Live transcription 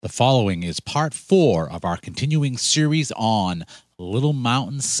following is part 4 of our continuing series on Little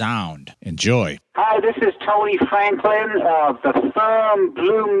Mountain Sound. Enjoy. Hi, this is Tony Franklin of The Firm,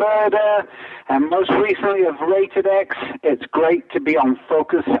 Blue Murder, and most recently of Rated X. It's great to be on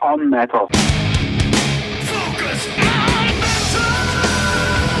Focus on Metal. Focus on Metal!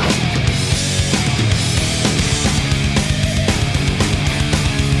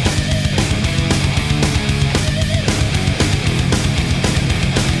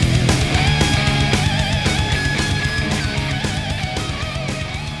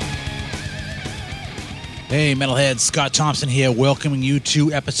 Hey, Metalheads, Scott Thompson here, welcoming you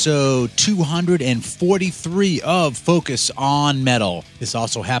to episode 243 of Focus on Metal. This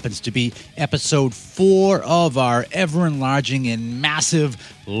also happens to be episode 4 of our ever-enlarging and massive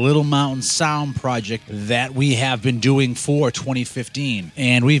Little Mountain Sound project that we have been doing for 2015.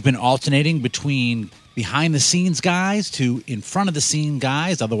 And we've been alternating between behind-the-scenes guys to in-front-of-the-scene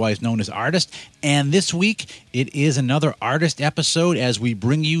guys, otherwise known as artists. And this week, it is another artist episode as we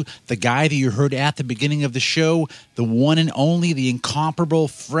bring you the guy that you heard at the beginning of the show, the one and only, the incomparable,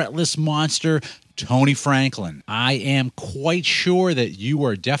 fretless monster, Tony Franklin. I am quite sure that you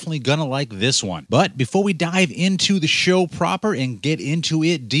are definitely gonna like this one. But before we dive into the show proper and get into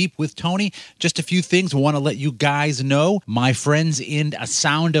it deep with Tony, just a few things I want to let you guys know. My friends in A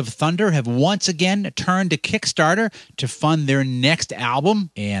Sound of Thunder have once again turned to Kickstarter to fund their next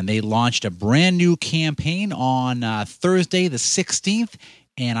album, and they launched a brand new campaign on Thursday the 16th.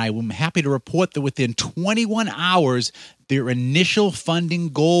 And I am happy to report that within 21 hours, their initial funding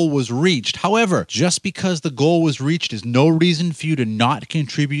goal was reached. However, just because the goal was reached is no reason for you to not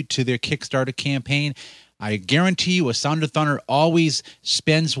contribute to their Kickstarter campaign. I guarantee you, A Sound of Thunder always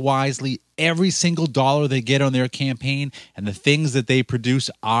spends wisely every single dollar they get on their campaign, and the things that they produce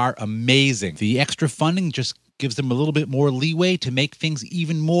are amazing. The extra funding just gives them a little bit more leeway to make things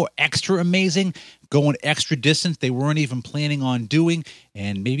even more extra amazing, go an extra distance they weren't even planning on doing,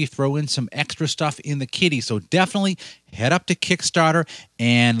 and maybe throw in some extra stuff in the kitty. So definitely head up to Kickstarter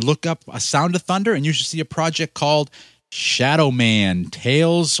and look up A Sound of Thunder, and you should see a project called Shadow Man,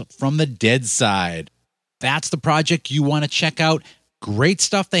 Tales from the Dead Side. That's the project you want to check out. Great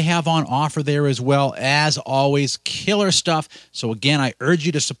stuff they have on offer there as well. As always, killer stuff. So again, I urge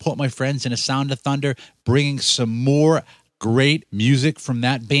you to support my friends in A Sound of Thunder, bringing some more great music from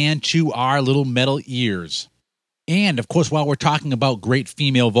that band to our little metal ears. And, of course, while we're talking about great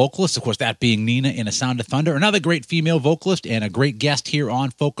female vocalists, of course, that being Nina in A Sound of Thunder, another great female vocalist and a great guest here on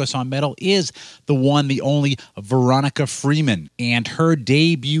Focus on Metal is the one, the only Veronica Freeman. And her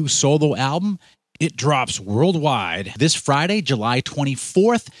debut solo album, it drops worldwide this Friday, July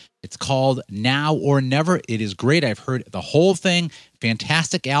 24th. It's called Now or Never. It is great. I've heard the whole thing.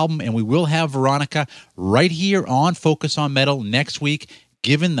 Fantastic album. And we will have Veronica right here on Focus on Metal next week,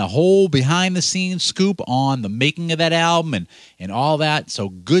 given the whole behind-the-scenes scoop on the making of that album and all that. So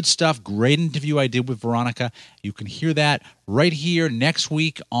good stuff. Great interview I did with Veronica. You can hear that right here next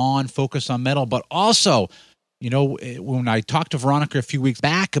week on Focus on Metal. But also, you know, when I talked to Veronica a few weeks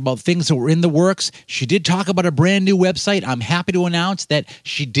back about things that were in the works, she did talk about a brand new website. I'm happy to announce that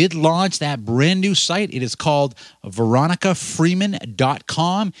she did launch that brand new site. It is called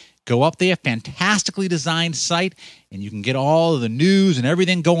veronicafreeman.com. Go up there, fantastically designed site, and you can get all of the news and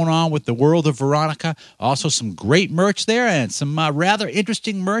everything going on with the world of Veronica. Also, some great merch there and some rather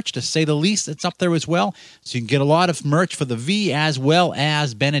interesting merch, to say the least, that's up there as well. So you can get a lot of merch for the V as well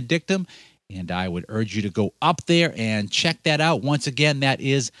as Benedictum. And I would urge you to go up there and check that out. Once again, that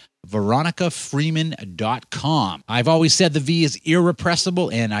is veronicafreeman.com. I've always said the V is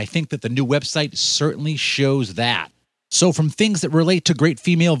irrepressible, and I think that the new website certainly shows that. So from things that relate to great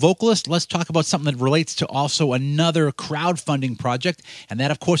female vocalists, let's talk about something that relates to also another crowdfunding project. And that,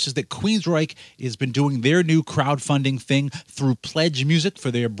 of course, is that Queensryche has been doing their new crowdfunding thing through Pledge Music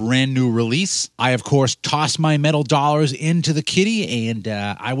for their brand new release. I, of course, tossed my metal dollars into the kitty, and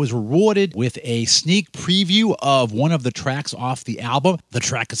I was rewarded with a sneak preview of one of the tracks off the album. The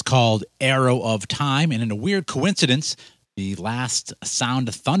track is called Arrow of Time, and in a weird coincidence, the last Sound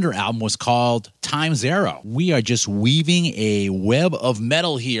of Thunder album was called Time's Arrow. We are just weaving a web of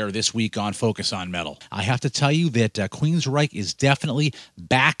metal here this week on Focus on Metal. I have to tell you that Queensryche is definitely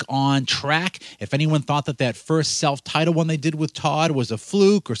back on track. If anyone thought that that first self-titled one they did with Todd was a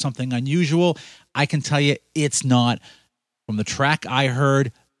fluke or something unusual, I can tell you it's not. From the track I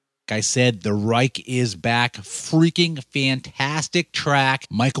heard, like I said, the Reich is back. Freaking fantastic track.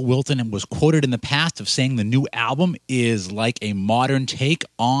 Michael Wilton was quoted in the past of saying the new album is like a modern take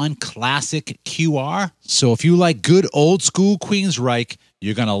on classic QR. So if you like good old school Queensryche,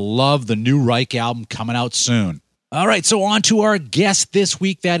 you're going to love the new Reich album coming out soon. All right, so on to our guest this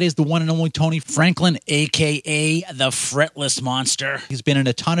week. That is the one and only Tony Franklin, a.k.a. the Fretless Monster. He's been in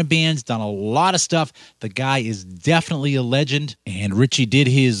a ton of bands, done a lot of stuff. The guy is definitely a legend. And Richie did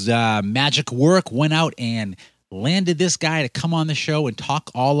his magic work, went out and landed this guy to come on the show and talk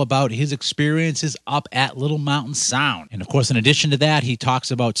all about his experiences up at Little Mountain Sound. And of course, in addition to that, he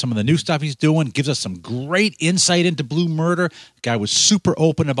talks about some of the new stuff he's doing, gives us some great insight into Blue Murder. The guy was super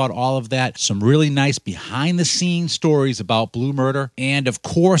open about all of that. Some really nice behind-the-scenes stories about Blue Murder, and of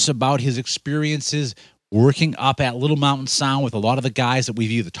course, about his experiences working up at Little Mountain Sound with a lot of the guys that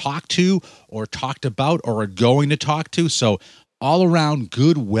we've either talked to or talked about or are going to talk to. So all around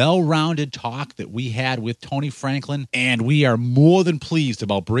good, well-rounded talk that we had with Tony Franklin, and we are more than pleased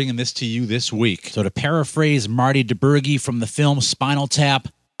about bringing this to you this week. So to paraphrase Marty DeBurgi from the film Spinal Tap,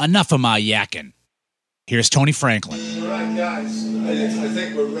 enough of my yakking. Here's Tony Franklin. All right, guys, I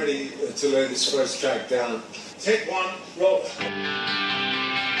think we're ready to lay this first track down. Take one, roll.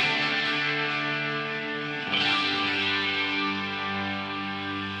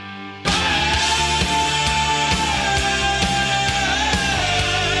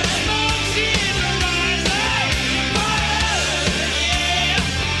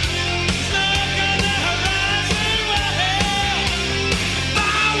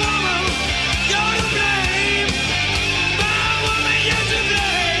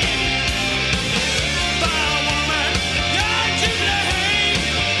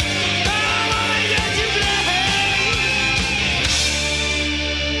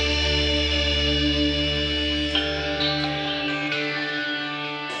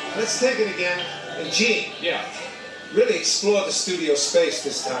 Let's take it again. And Gene. Yeah. Really explore the studio space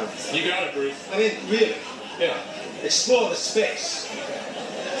this time. You got it, Bruce. I mean, really. Yeah. Explore the space.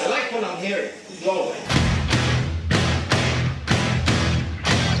 I like what I'm hearing. Go away.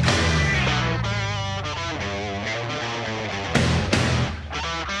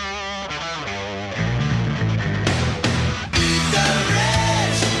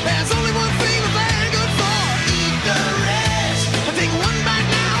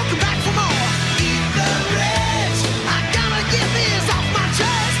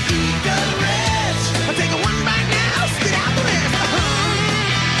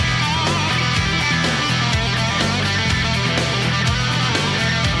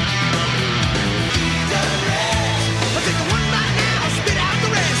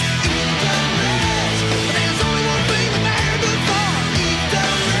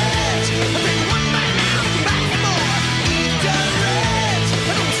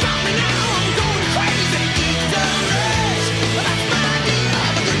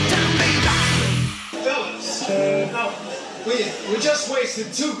 We just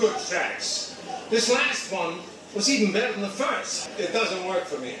wasted 2 good tracks. This last one was even better than the first. It doesn't work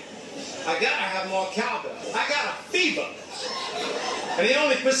for me. I gotta have more cowbell. I got a fever. And the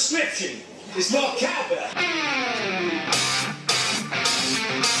only prescription is more cowbell.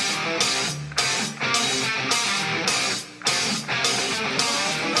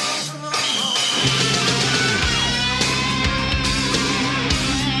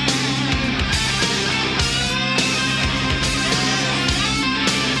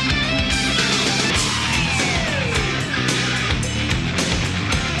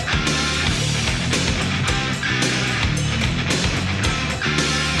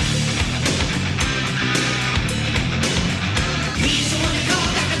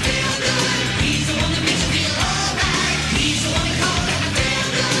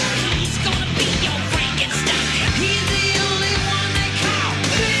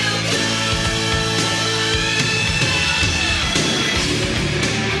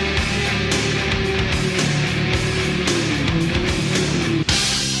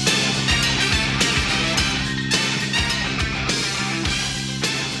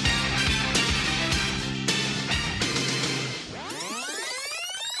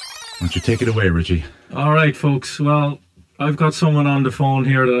 Why don't you take it away, Richie? All right, folks. Well, I've got someone on the phone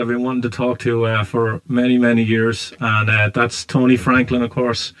here that I've been wanting to talk to for many, many years, and that's Tony Franklin, of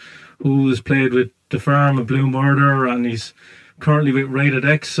course, who's played with The Firm and Blue Murder, and he's currently with Rated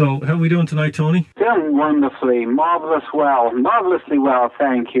X. So how are we doing tonight, Tony? Doing wonderfully, marvelously well,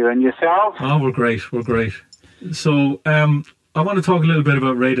 thank you. And yourself? Oh, we're great. So, I want to talk a little bit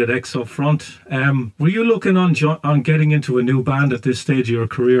about Rated X up front. Were you looking on getting into a new band at this stage of your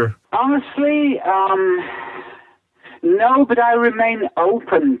career? Honestly, no, but I remain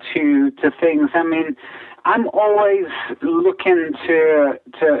open to things. I mean, I'm always looking to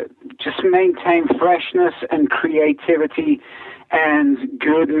just maintain freshness and creativity and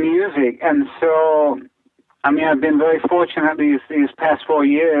good music. And so I mean, I've been very fortunate these past 4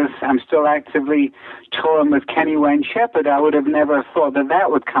 years. I'm still actively touring with Kenny Wayne Shepherd. I would have never thought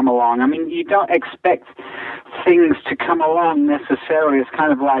that would come along. I mean, you don't expect things to come along necessarily. It's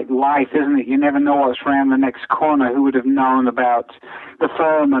kind of like life, isn't it? You never know what's around the next corner. Who would have known about The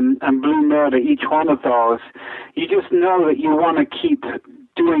Firm and Blue Murder, each one of those? You just know that you want to keep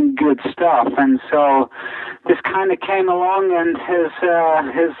doing good stuff. And so this kind of came along and has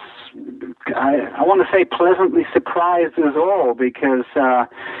I want to say pleasantly surprised us all, because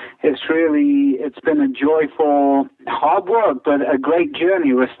it's been a joyful, hard work, but a great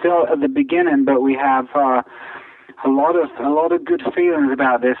journey. We're still at the beginning, but we have a lot of good feelings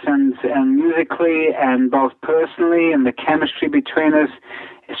about this, and musically and both personally, and the chemistry between us.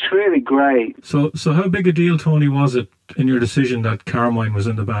 It's really great. So how big a deal, Tony, was it in your decision that Carmine was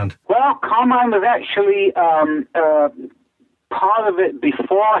in the band? Well, Carmine was actually part of it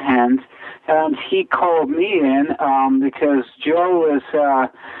beforehand, and he called me in because Joe was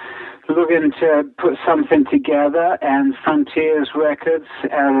looking to put something together, and Frontiers Records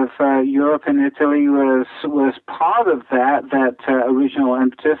out of Europe and Italy was part of that original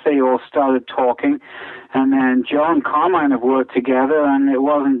impetus. They all started talking, and then Joe and Carmine have worked together, and it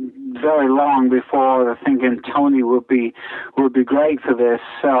wasn't very long before the thinking Tony would be great for this.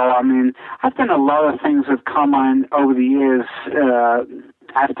 So, I mean, I've done a lot of things with Carmine over the years.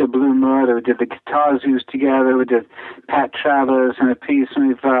 After Blue Murder, we did the Guitar Zoos together. We did Pat Travers and a piece,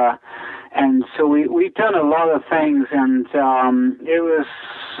 and so we've done a lot of things. And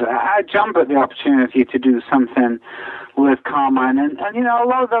I jumped at the opportunity to do something with Carmine, and you know, a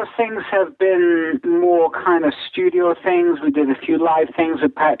lot of those things have been more kind of studio things. We did a few live things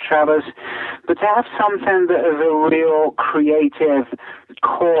with Pat Travers, but to have something that is a real creative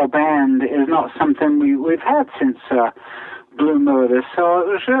core band is not something we've had since Blue Murder. So it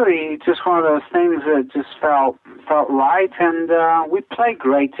was really just one of those things that just felt right, and we played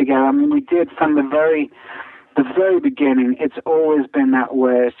great together. I mean, we did from the very beginning. It's always been that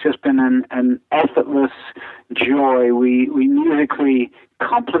way. It's just been an effortless joy. We musically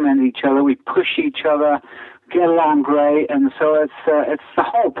complement each other. We push each other, get along great, and so it's the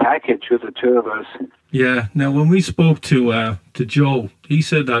whole package with the two of us. Yeah. Now, when we spoke to Joe, he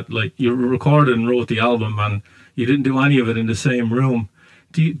said that like you recorded and wrote the album, and you didn't do any of it in the same room.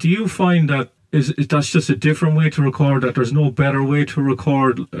 Do you find that that's just a different way to record, that there's no better way to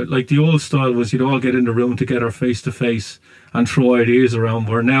record? Like the old style was you'd all get in the room together face to face and throw ideas around,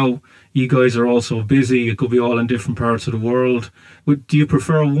 where now you guys are all so busy, it could be all in different parts of the world. Do you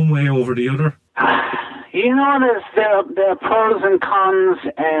prefer one way over the other? You know, there are pros and cons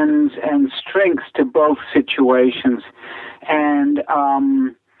and strengths to both situations. And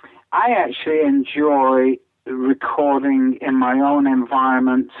I actually enjoy recording in my own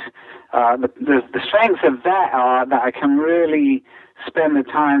environment. The strengths of that are that I can really spend the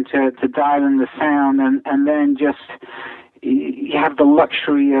time to dial in the sound, and then just you have the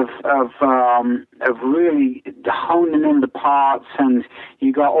luxury of really honing in the parts, and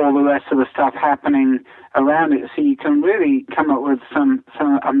you got all the rest of the stuff happening around it, so you can really come up with some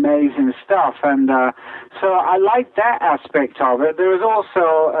amazing stuff. And so I like that aspect of it. There is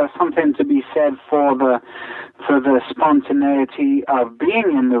also something to be said for the spontaneity of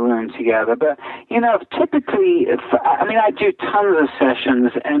being in the room together. But you know, typically, I do tons of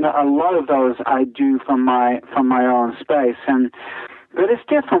sessions, and a lot of those I do from my own space. But it's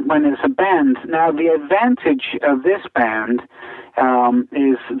different when it's a band. Now, the advantage of this band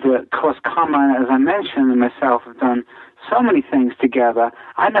is that, of course, Carmine, as I mentioned, and myself have done so many things together.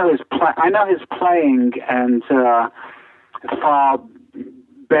 I know his playing, and far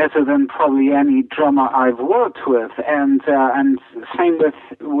better than probably any drummer I've worked with, and same with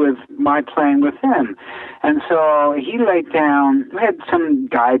my playing with him. And so he laid down. We had some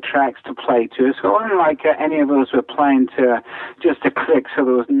guide tracks to play to, so it wasn't like any of us were playing to just a click, so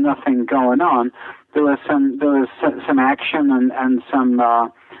there was nothing going on. There was some action and some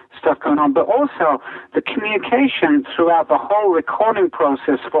stuff going on, but also the communication throughout the whole recording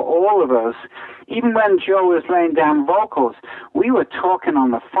process for all of us. Even when Joe was laying down vocals, we were talking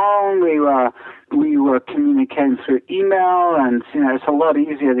on the phone. We were communicating through email, and you know, it's a lot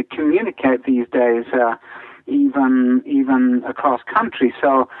easier to communicate these days, even across country.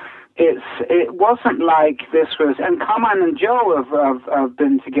 So it wasn't like this was, and Carmine and Joe have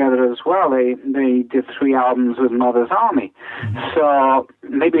been together as well. They did 3 albums with Mother's Army, so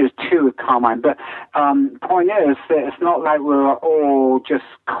maybe it was 2 with Carmine. But point is that it's not like we were all just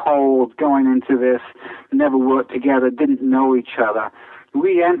cold going into this, never worked together, didn't know each other.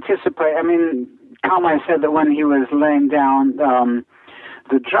 We anticipate. I mean, Carmine said that when he was laying down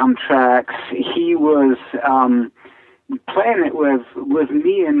the drum tracks, he was playing it with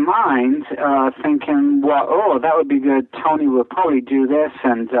me in mind, thinking, well, that would be good. Tony would probably do this,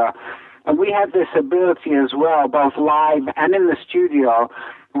 and we had this ability as well, both live and in the studio,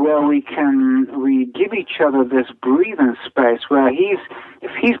 where we give each other this breathing space where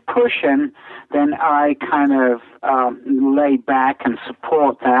if he's pushing, then I kind of lay back and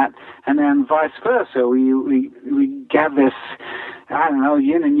support that, and then vice versa. We get this, I don't know,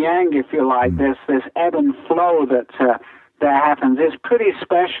 yin and yang, if you like, this ebb and flow that happens. It's pretty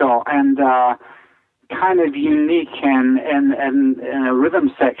special and kind of unique in a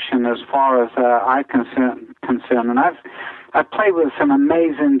rhythm section as far as I'm concerned. And I've played with some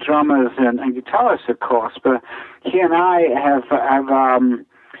amazing drummers and guitarists, of course, but he and I have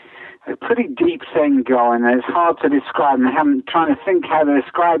a pretty deep thing going. It's hard to describe, and I'm trying to think how to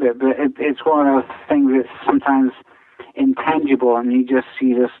describe it, but it's one of those things that's sometimes intangible, and you just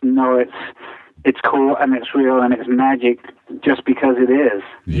know it's cool and it's real and it's magic just because it is.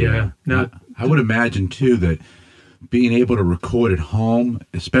 Yeah. No, I would imagine too that being able to record at home,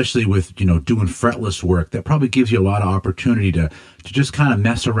 especially with, doing fretless work, that probably gives you a lot of opportunity to just kind of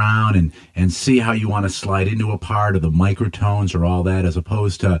mess around and see how you want to slide into a part of the microtones or all that, as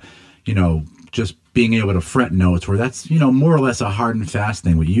opposed to, just being able to fret notes where that's, more or less a hard and fast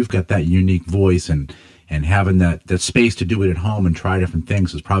thing where you've got that unique voice and having that space to do it at home and try different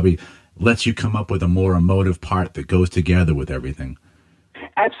things is probably lets you come up with a more emotive part that goes together with everything.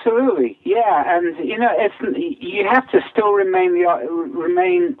 Absolutely, yeah, and you have to still maintain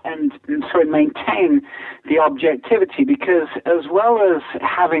the objectivity, because as well as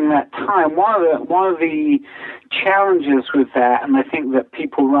having that time, one of the challenges with that, and I think that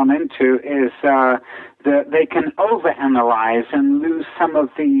people run into, is that they can overanalyze and lose some of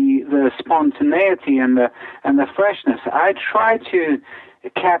the spontaneity and the freshness. I try to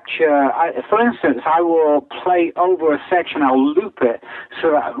capture, for instance, I will play over a section, I'll loop it,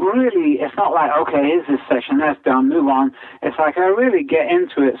 so that really, it's not like, okay, here's this section, that's done, move on. It's like I really get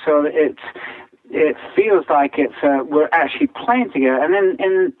into it, so it feels like we're actually playing together. And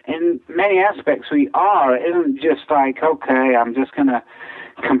then in many aspects we are. It isn't just like, okay, I'm just going to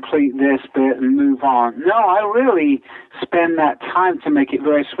complete this bit and move on. No, I really spend that time to make it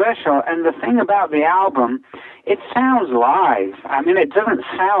very special. And the thing about the album, it sounds live. I mean, it doesn't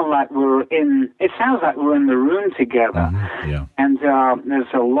sound like it sounds like we're in the room together. Mm-hmm. Yeah. And there's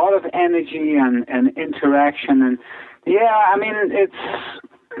a lot of energy and interaction. And yeah, I mean,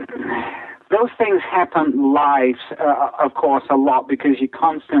 those things happen live, of course, a lot, because you're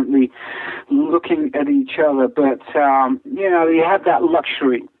constantly looking at each other. But, you have that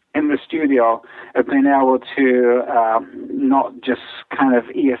luxury in the studio of being able to not just kind of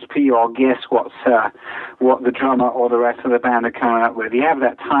ESP or guess what the drummer or the rest of the band are coming up with. You have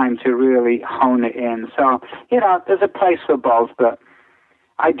that time to really hone it in. So, there's a place for both, but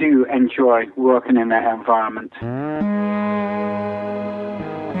I do enjoy working in that environment.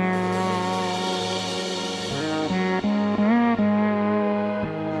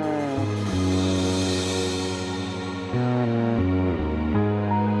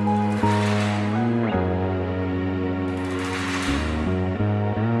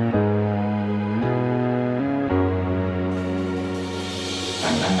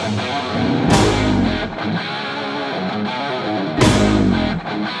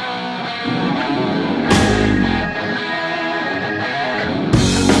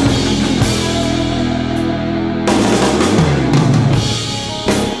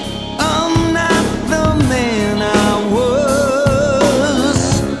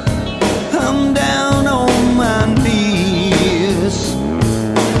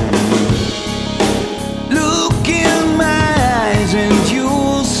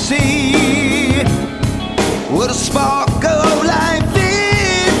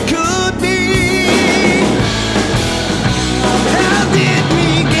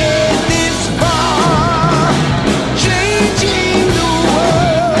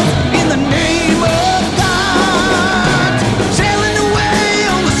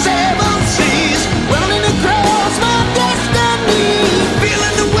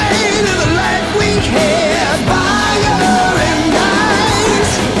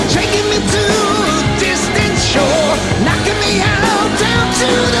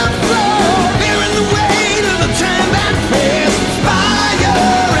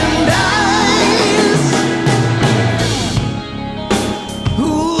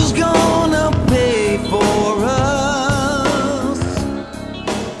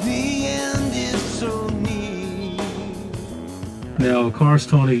 Now, of course,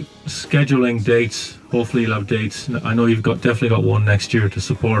 Tony, scheduling dates. Hopefully you'll have dates. I know you've definitely got one next year to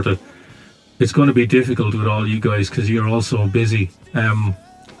support it. It's going to be difficult with all you guys because you're all so busy.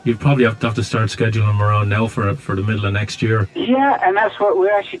 You probably have to start scheduling them around now for the middle of next year. Yeah, and that's what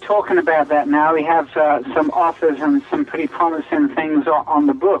we're actually talking about that now. We have some offers and some pretty promising things on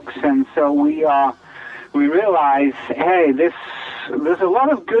the books, and so we realize, hey, there's a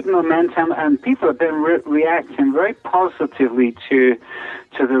lot of good momentum, and people have been reacting very positively to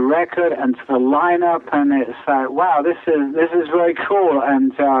the record and to the lineup, and it's like, wow, this is very cool,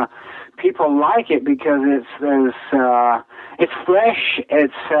 and people like it because it's fresh.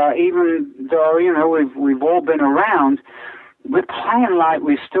 It's even though we've all been around, we're playing like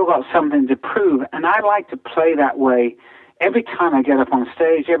we've still got something to prove, and I like to play that way. Every time I get up on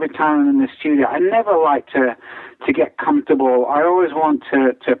stage, every time I'm in the studio, I never like to get comfortable. I always want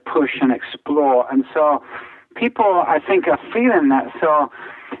to push and explore. And so people, I think, are feeling that. So,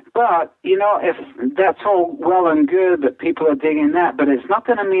 but, if that's all well and good that people are digging that, but it's not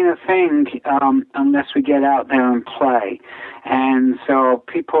going to mean a thing unless we get out there and play. And so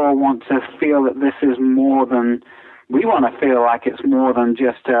people want to feel that this is more than, we want to feel like it's more than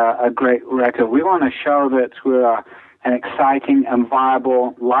just a great record. We want to show that we're an exciting and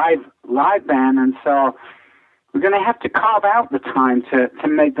viable live band, and so we're going to have to carve out the time to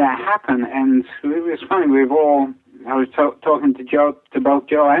make that happen. And it was funny, I was talking to both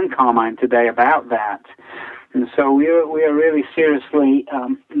Joe and Carmine today about that, and so we are really seriously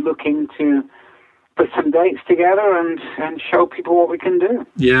looking to put some dates together and show people what we can do.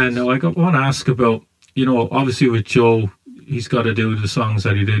 Yeah, no, I want to ask about, obviously with Joe, he's got to do the songs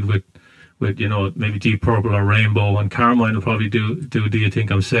that he did with maybe Deep Purple or Rainbow, and Carmine will probably do Do You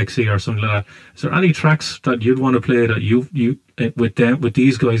Think I'm Sexy or something like that. Is there any tracks that you'd want to play that you with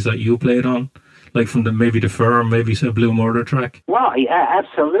these guys that you played on, like from maybe the Firm, maybe say Blue Murder track? Well, yeah,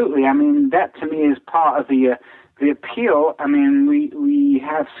 absolutely. I mean, that to me is part of the appeal. I mean, we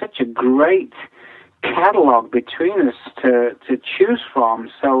have such a great catalog between us to choose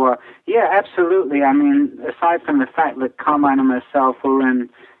from. So yeah, absolutely. I mean, aside from the fact that Carmine and myself were in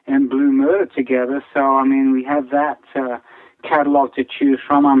Blue Murder together, so I mean, we have that catalog to choose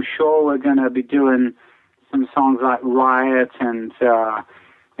from. I'm sure we're going to be doing some songs like Riot and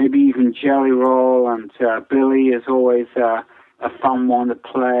maybe even Jelly Roll, and Billy is always a fun one to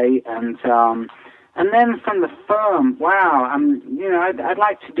play, and then from the Firm, wow, I'd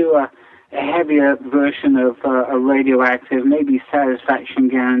like to do a heavier version of a Radioactive, maybe Satisfaction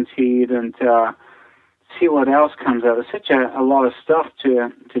Guaranteed, and see what else comes out. There's such a lot of stuff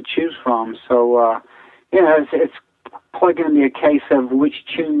to choose from. So, it's probably going to be a case of which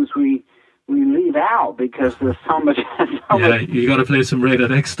tunes we leave out, because there's so much. You got to play some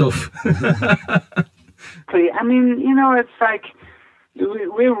Rated X stuff. I mean, it's like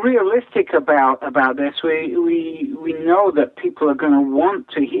we're realistic about this. We know that people are going to want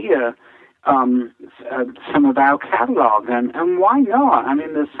to hear some of our catalog, and why not? I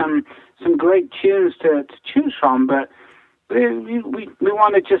mean, there's some great tunes to choose from, but we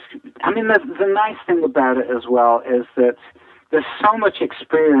want to just, I mean, the nice thing about it as well is that there's so much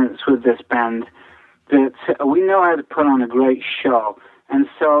experience with this band that we know how to put on a great show, and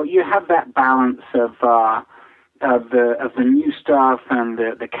so you have that balance of the new stuff and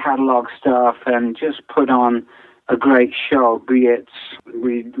the catalog stuff, and just put on a great show, be it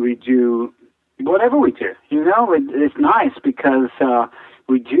we do whatever we do. It's nice because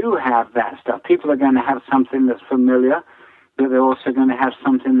we do have that stuff. People are going to have something that's familiar, but they're also going to have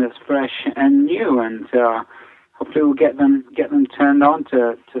something that's fresh and new, and hopefully we'll get them turned on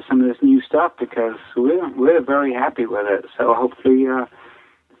to some of this new stuff, because we're very happy with it. So hopefully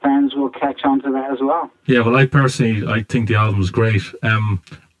fans will catch on to that as well. Yeah, well, I think the album's great.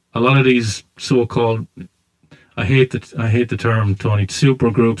 A lot of these so-called, I hate the term, Tony, super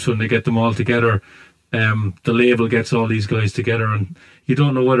groups, when they get them all together, the label gets all these guys together, and you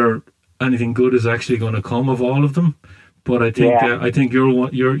don't know whether anything good is actually going to come of all of them. But I think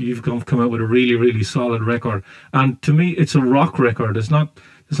you've come out with a really, really solid record, and to me, it's a rock record. There's not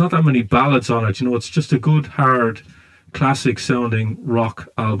that many ballads on it. It's just a good, hard, classic sounding rock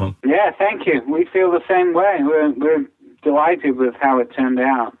album. Yeah, thank you. We feel the same way. We're delighted with how it turned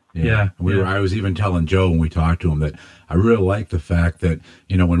out. Yeah. I was even telling Joe when we talked to him that I really like the fact that,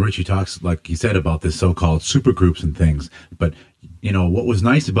 when Richie talks, like he said, about this so-called supergroups and things, but, what was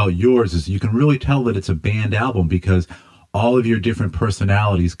nice about yours is you can really tell that it's a band album, because all of your different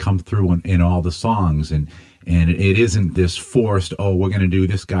personalities come through in all the songs, and it isn't this forced, we're going to do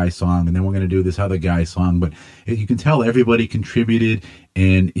this guy's song and then we're going to do this other guy's song, but you can tell everybody contributed,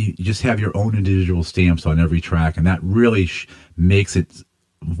 and you just have your own individual stamps on every track, and that really makes it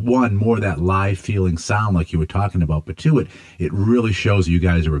one, more of that live feeling sound like you were talking about, but two, it really shows you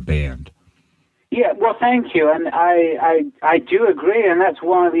guys are a band. Yeah, well, thank you, and I do agree, and that's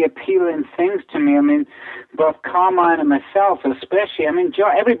one of the appealing things to me. I mean, both Carmine and myself, especially. I mean,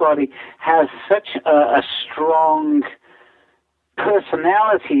 everybody has such a strong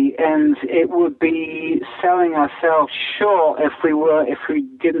personality, and it would be selling ourselves short if we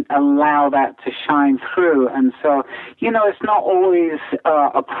didn't allow that to shine through. And so, it's not always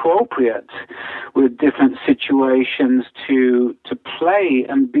appropriate with different situations to play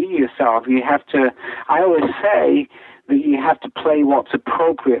and be yourself. You have to. I always say that you have to play what's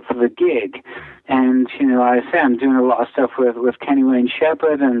appropriate for the gig. And I say I'm doing a lot of stuff with Kenny Wayne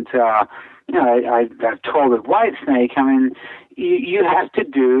Shepherd, and I've toured with Whitesnake. I mean, you have to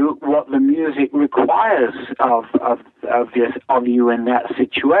do what the music requires of you in that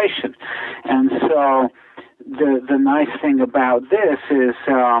situation. And so the nice thing about this is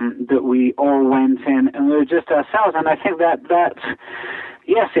that we all went in and we were just ourselves. And I think that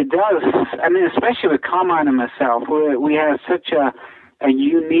yes, it does. I mean, especially with Carmine and myself, we have such a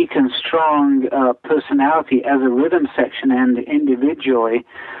unique and strong personality as a rhythm section and individually.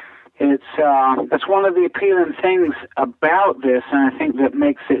 It's one of the appealing things about this, and I think that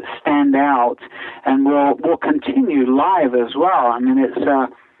makes it stand out, and will continue live as well. I mean,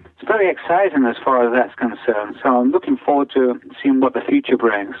 it's very exciting as far as that's concerned. So I'm looking forward to seeing what the future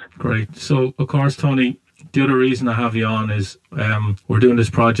brings. Great. So, of course, Tony, the other reason I have you on is we're doing this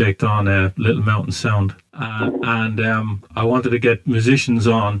project on Little Mountain Sound, and I wanted to get musicians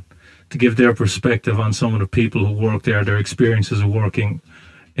on to give their perspective on some of the people who work there, their experiences of working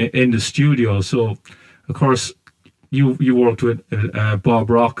in the studio. So, of course, you worked with Bob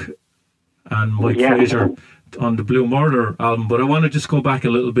Rock and Mike Fraser on the Blue Murder album, but I want to just go back a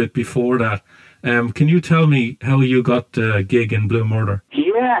little bit before that. Can you tell me how you got the gig in Blue Murder?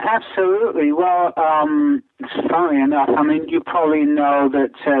 Yeah, absolutely. Well, funny enough, I mean, you probably know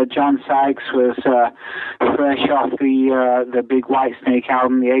that John Sykes was fresh off the big Whitesnake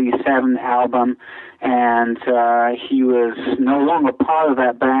album, the '87 album, and he was no longer part of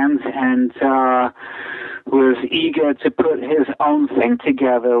that band, and was eager to put his own thing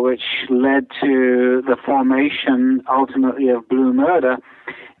together, which led to the formation, ultimately, of Blue Murder.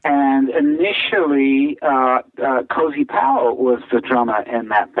 And initially, Cozy Powell was the drummer in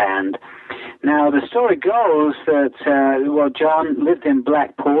that band. Now, the story goes that, John lived in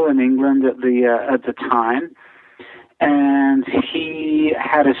Blackpool in England at the time, and he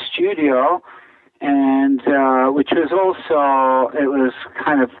had a studio, and which was also, it was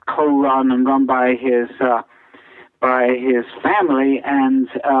kind of co-run and run by his family, and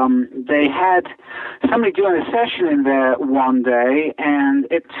they had somebody doing a session in there one day, and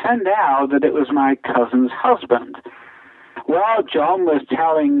it turned out that it was my cousin's husband. Well, John was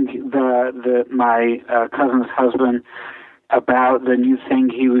telling my cousin's husband about the new thing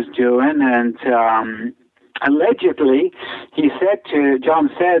he was doing, and allegedly, John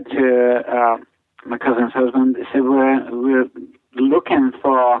said to my cousin's husband, he said, we're looking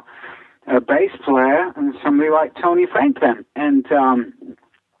for a bass player and somebody like Tony Franklin. And I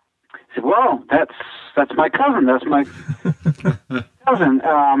said, well, that's my cousin. That's my cousin.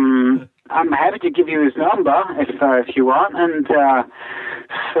 I'm happy to give you his number if you want. And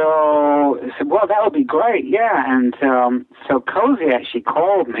so I said, well, that would be great, yeah. And so Cozy actually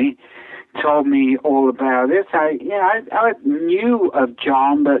called me, told me all about it. I knew of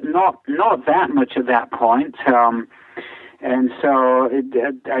John, but not that much at that point. And so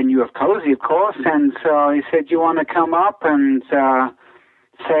I knew of Cozy, of course, and so he said, you want to come up and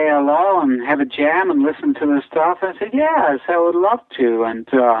say hello and have a jam and listen to the stuff? I said, yes, I would love to. And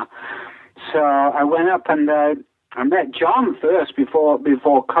so I went up and I met John first before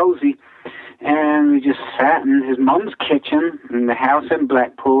Cozy, and we just sat in his mum's kitchen in the house in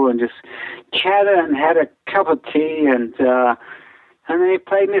Blackpool and just chatted and had a cup of tea, and then he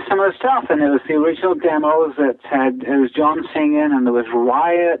played me some of the stuff, and it was the original demos it was John singing, and there was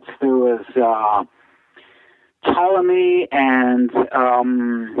Riot, there was Ptolemy, and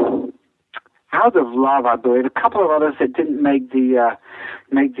Out of Love, I believe, a couple of others that didn't make the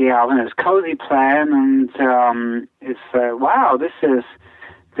album. It was Cozy playing, and it's wow, this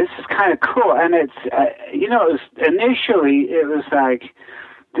is kind of cool, and it's it was initially it was like,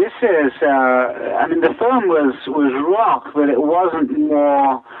 this is, I mean, the film was rock, but it wasn't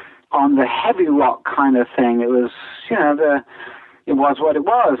more on the heavy rock kind of thing. It was, it was what it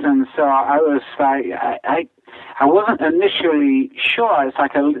was. And so I was like, I wasn't initially sure. It's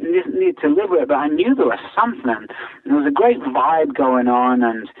like I need to live with it, but I knew there was something. There was a great vibe going on,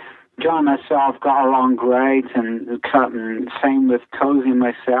 and John and myself got along great, and same with Cozy and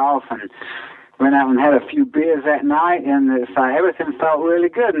myself, and went out and had a few beers that night, and everything felt really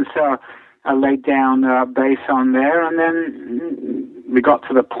good. And so I laid down bass on there, and then we got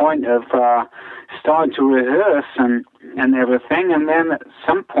to the point of starting to rehearse and everything. And then at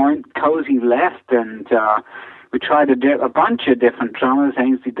some point, Cozy left, and we tried to do a bunch of different drummers.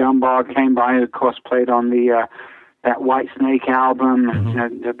 Ainsley Dunbar came by, who of course played on the that Whitesnake album,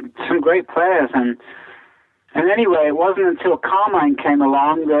 and some great players. And anyway, it wasn't until Carmine came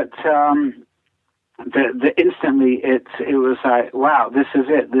along that instantly it was like, wow, this is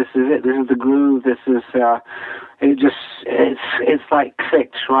it, this is the groove, this is it's like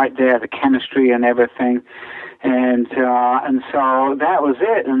clicked right there, the chemistry and everything. And so that was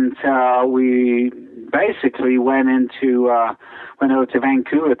it, and we basically went over to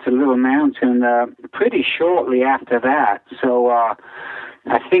Vancouver, to Little Mountain, pretty shortly after that. So I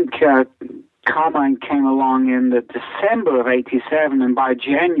think Carmine came along in the December of '87, and by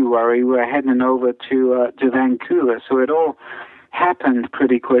January we're heading over to Vancouver. So it all happened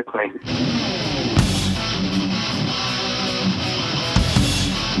pretty quickly.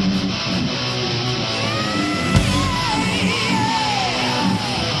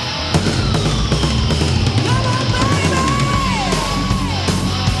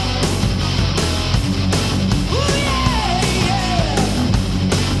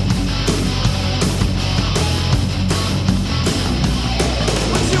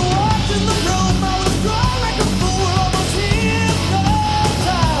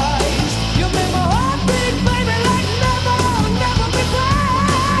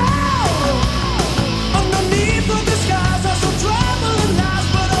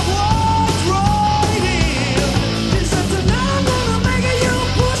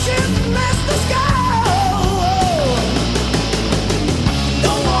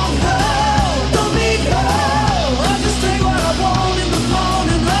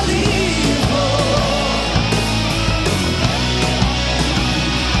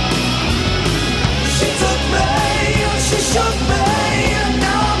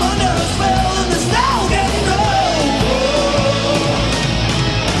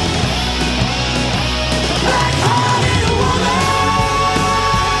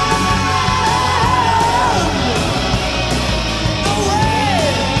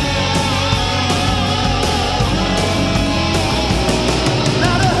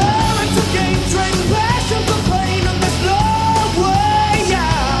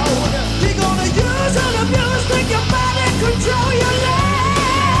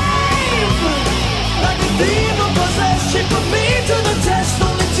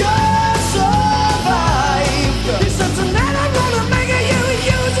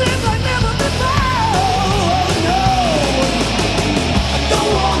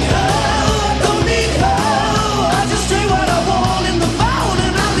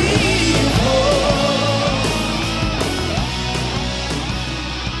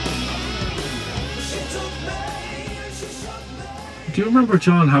 Do you remember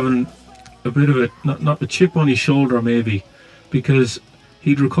John having a bit of not a chip on his shoulder maybe, because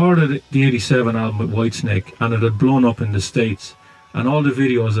he'd recorded the '87 album with Whitesnake and it had blown up in the States, and all the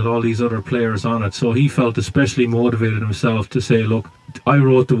videos had all these other players on it, so he felt especially motivated himself to say, look, I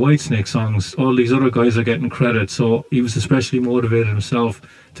wrote the Whitesnake songs, all these other guys are getting credit, so he was especially motivated himself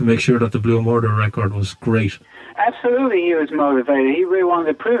to make sure that the Blue Murder record was great. Absolutely, he was motivated. He really wanted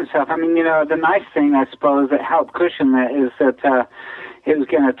to prove himself. I mean, the nice thing, I suppose, that helped cushion that is that he was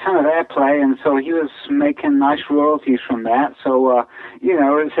getting a ton of airplay, and so he was making nice royalties from that. So,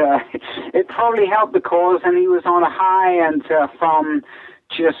 it probably helped the cause, and he was on a high, and from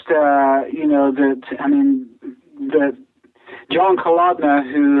just, the John Kolodner,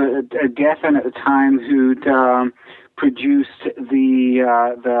 who a Geffen at the time, who'd produced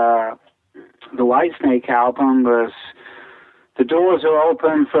the Whitesnake album, was the doors are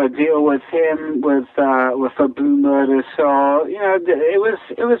open for a deal with him with a Blue Murder. So it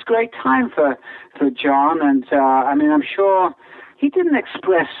was great time for John, and I'm sure he didn't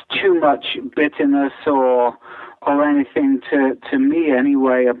express too much bitterness or anything to me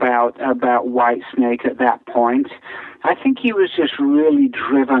anyway about Whitesnake at that point. I think he was just really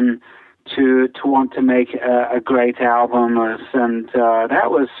driven to want to make a great album, and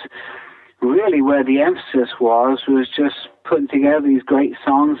that was really where the emphasis was just putting together these great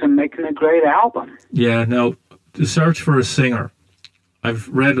songs and making a great album. Yeah, now, the search for a singer, I've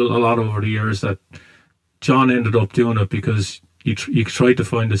read a lot over the years that John ended up doing it because you tried to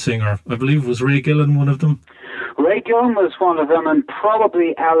find a singer. I believe, was Ray Gillen one of them? Ray Gillen was one of them, and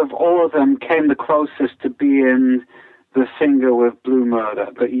probably out of all of them came the closest to being the singer with Blue Murder.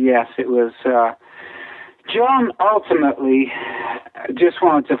 But yes, it was John ultimately just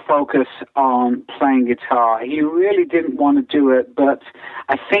wanted to focus on playing guitar. He really didn't want to do it, but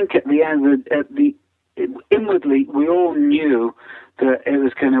I think at the end, inwardly, we all knew that it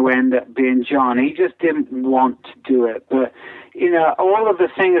was going to end up being John. He just didn't want to do it. But, all of the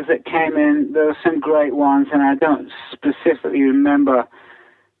singers that came in, there were some great ones, and I don't specifically remember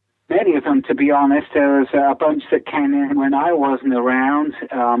many of them, to be honest. There was a bunch that came in when I wasn't around,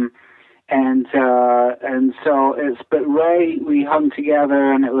 and so but Ray, we hung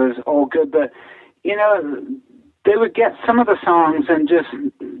together, and it was all good. But, they would get some of the songs and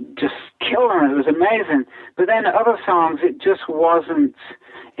just kill them. It was amazing. But then other songs, it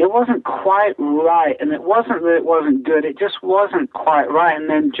wasn't quite right. And it wasn't that it wasn't good. It just wasn't quite right. And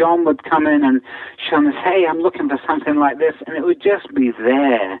then John would come in and show us, hey, I'm looking for something like this. And it would just be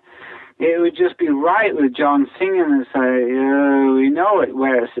there. It would just be right with John singing and say, we know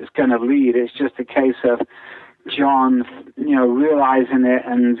where it's going to lead. It's just a case of John, realizing it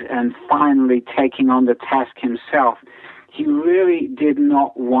and finally taking on the task himself. He really did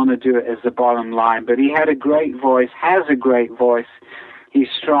not want to do it as the bottom line, but he had a great voice, has a great voice. He's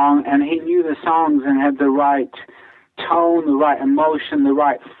strong, and he knew the songs and had the right tone, the right emotion, the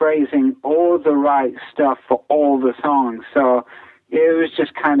right phrasing, all the right stuff for all the songs. So it was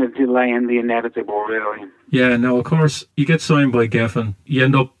just kind of delaying the inevitable, really. Yeah, now, of course, you get signed by Geffen. You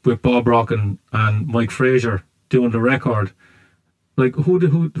end up with Bob Rock and Mike Fraser doing the record. Like,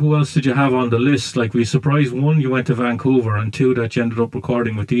 who else did you have on the list? Like, were you surprised, one, you went to Vancouver, and two, that you ended up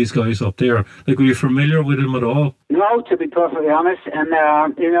recording with these guys up there? Like, were you familiar with them at all? No, to be perfectly honest. And,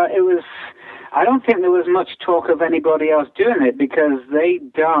 it was... I don't think there was much talk of anybody else doing it because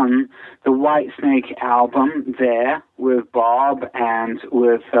they'd done the Whitesnake album there with Bob and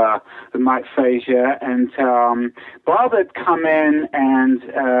with Mike Fraser. And Bob had come in and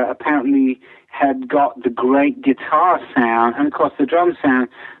apparently had got the great guitar sound and, of course, the drum sound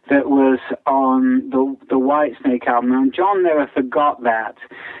that was on the Whitesnake album. And John never forgot that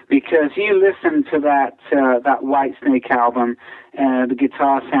because you listen to that Whitesnake album, the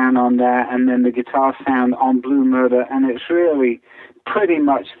guitar sound on that, and then the guitar sound on Blue Murder, and it's really pretty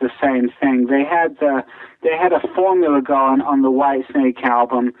much the same thing. They had a formula going on the Whitesnake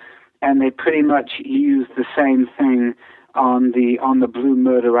album, and they pretty much used the same thing on the Blue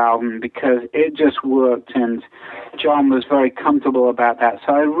Murder album because it just worked, and John was very comfortable about that.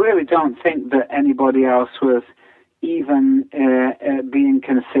 So I really don't think that anybody else was even being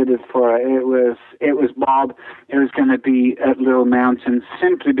considered for it. It was Bob. It was going to be at Little Mountain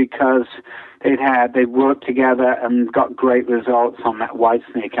simply because they'd worked together and got great results on that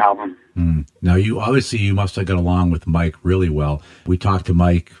Whitesnake album. Now, you must have got along with Mike really well. We talked to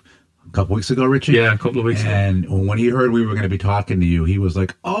Mike a couple weeks ago, Richie? Yeah, a couple of weeks ago. And when he heard we were going to be talking to you, he was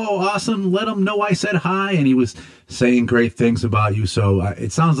like, oh, awesome, let him know I said hi. And he was saying great things about you. So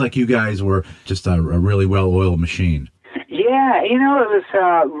it sounds like you guys were just a really well-oiled machine. Yeah, it was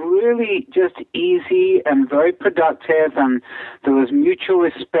really just easy and very productive, and there was mutual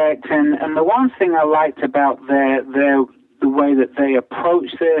respect. And the one thing I liked about the way that they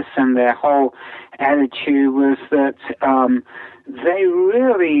approached this and their whole attitude was that they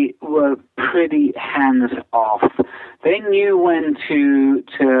really were pretty hands-off. They knew when to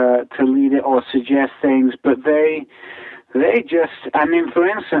lead it or suggest things, but they just, for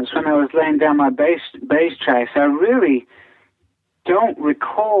instance, when I was laying down my bass tracks, I really don't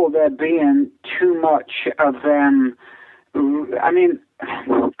recall there being too much of them.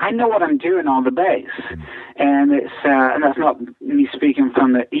 I know what I'm doing on the bass, and it's and that's not me speaking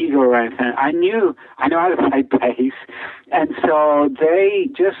from the ego or anything. I know how to play bass, and so they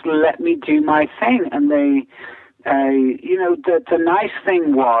just let me do my thing. And they, the nice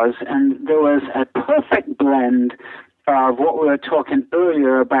thing was, and there was a perfect blend of what we were talking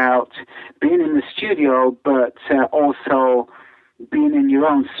earlier about being in the studio, but also being in your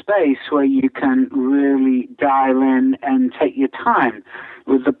own space where you can really dial in and take your time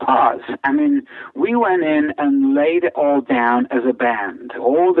with the parts. We went in and laid it all down as a band,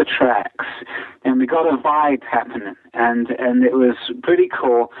 all the tracks, and we got a vibe happening, and it was pretty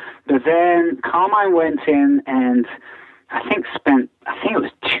cool. But then Carmine went in and I think it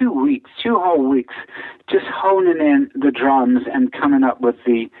was 2 whole weeks, just honing in the drums and coming up with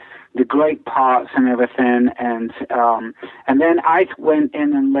the great parts and everything, and then I went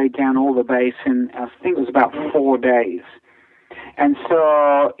in and laid down all the bass in, I think it was about 4 days. And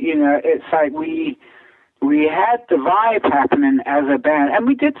so, it's like we had the vibe happening as a band, and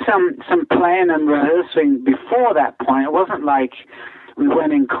we did some playing and rehearsing before that point. It wasn't like we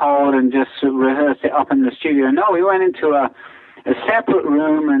went in cold and just rehearsed it up in the studio. No, we went into a separate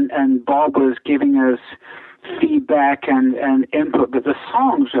room, and Bob was giving us feedback and input, but the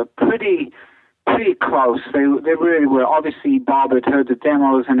songs were pretty close. They really were. Obviously, Bob had heard the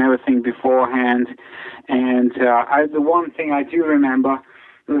demos and everything beforehand, and the one thing I do remember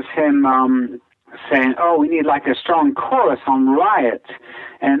was him saying, "Oh, we need like a strong chorus on Riot,"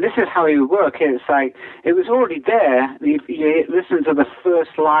 and this is how he would work. It's like it was already there. You listen to the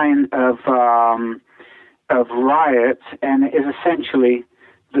first line of Riot, and it is essentially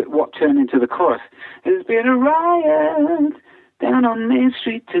what turned into the chorus. There's been a riot down on Main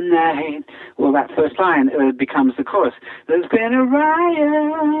Street tonight. Well, that first line becomes the chorus. There's been a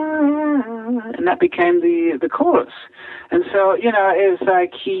riot, and that became the chorus. And so, it was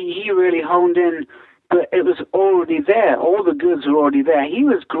like he really honed in, but it was already there. All the goods were already there. He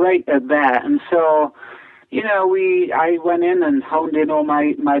was great at that. And so, I went in and honed in all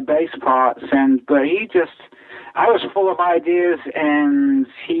my bass parts, but I was full of ideas, and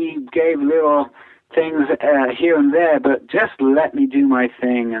he gave little things here and there, but just let me do my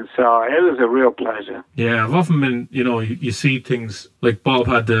thing, and so it was a real pleasure. Yeah, I've often been, you see things like Bob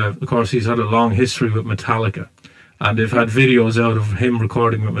he's had a long history with Metallica, and they've had videos out of him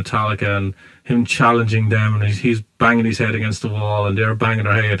recording with Metallica and him challenging them, and he's banging his head against the wall, and they're banging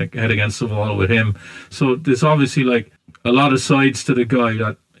their head against the wall with him. So there's obviously like a lot of sides to the guy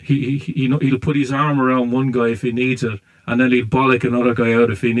that he'll put his arm around one guy if he needs it, and then he'd bollock another guy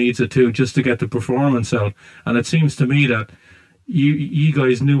out if he needs it too, just to get the performance out. And it seems to me that you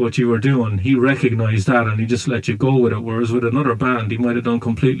guys knew what you were doing. He recognised that, and he just let you go with it. Whereas with another band, he might have done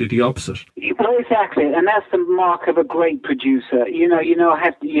completely the opposite. Well, exactly, and that's the mark of a great producer. You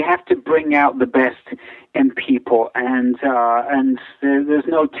have to bring out the best in people, and there's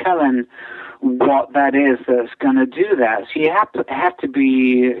no telling what that is that's going to do that. So you have to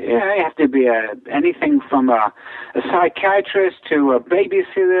be anything from a psychiatrist to a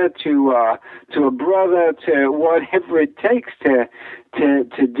babysitter to a brother to whatever it takes to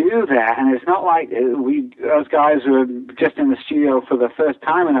do that. And it's not like those guys were just in the studio for the first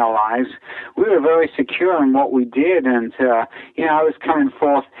time in our lives. We were very secure in what we did, and I was coming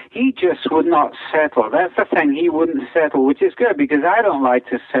forth. He just would not settle. That's the thing. He wouldn't settle, which is good because I don't like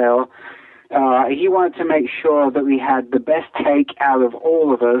to settle. He wanted to make sure that we had the best take out of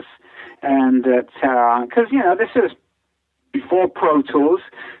all of us, and that because this is before Pro Tools,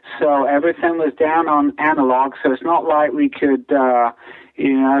 so everything was down on analog. So it's not like we could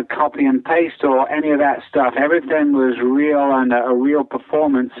copy and paste or any of that stuff. Everything was real and a real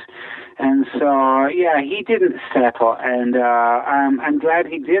performance. And so, he didn't settle, and I'm glad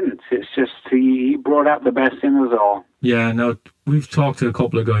he didn't. It's just he brought out the best in us all. Yeah, now, we've talked to a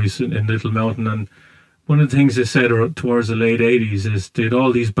couple of guys in Little Mountain, and one of the things they said towards the late 80s is that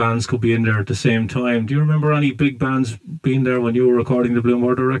all these bands could be in there at the same time. Do you remember any big bands being there when you were recording the Blue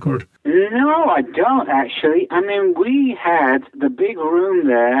Murder record? No, I don't, actually. I mean, we had the big room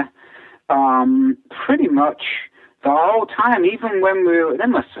there pretty much the whole time, even when they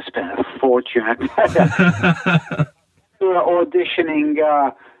must have spent a fortune. We were auditioning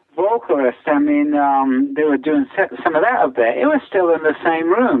vocalists. I mean, they were doing some of that up there. It was still in the same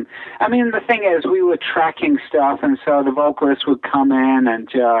room. I mean, the thing is, we were tracking stuff, and so the vocalists would come in and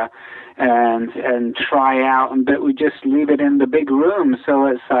try out, but we just leave it in the big room. So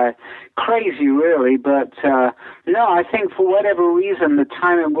it's crazy, really. But no, I think for whatever reason, the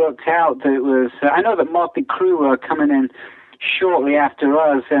timing worked out. That it was. I know that Motley Crue were coming in shortly after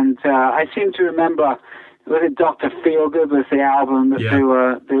us, and I seem to remember. Was it Dr. Feelgood was the album that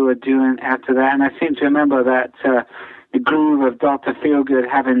they were doing after that, and I seem to remember that the groove of Dr. Feelgood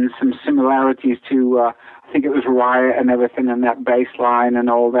having some similarities to I think it was Riot and everything, and that bass line and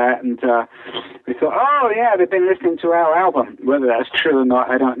all that, and we thought, oh yeah, they've been listening to our album. Whether that's true or not,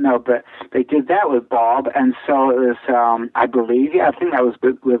 I don't know, but they did that with Bob, and so it was, I believe, I think that was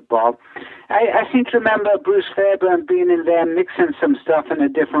with Bob. I seem to remember Bruce Fairbairn being in there mixing some stuff in a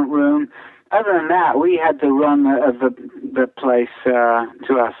different room. Other than that, we had the run of the place to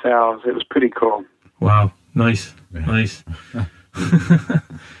ourselves. It was pretty cool. Wow, nice. Of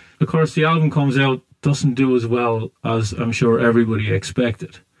course, the album comes out, doesn't do as well as I'm sure everybody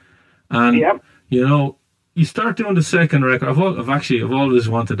expected. And, you start doing the second record. I've always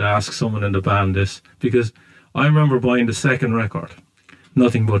wanted to ask someone in the band this, because I remember buying the second record,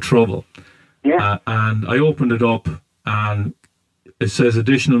 Nothing But Trouble. Yeah. And I opened it up, and it says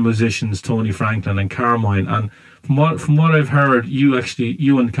additional musicians, Tony Franklin and Carmine. And from what I've heard, you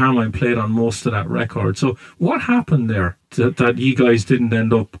and Carmine played on most of that record. So what happened there that you guys didn't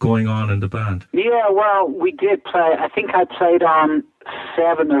end up going on in the band? Yeah, well, we did play. I think I played on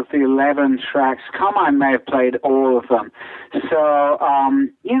 7 of the 11 tracks. Carmine may have played all of them. So, I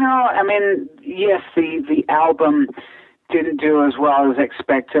mean, yes, the album didn't do as well as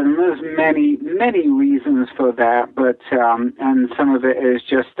expected, and there's many, many reasons for that, but, and some of it is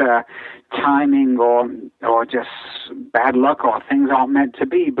just timing or just bad luck, or things aren't meant to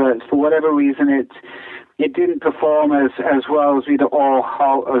be, but for whatever reason, it didn't perform as well as we'd all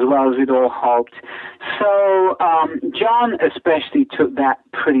hoped. So John especially took that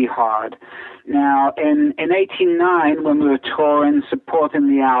pretty hard. Now, in 1989, when we were touring, supporting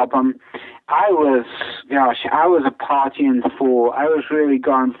the album, I was a partying fool. I was really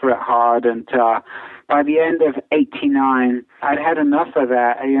going for it hard, and by the end of 1989, I'd had enough of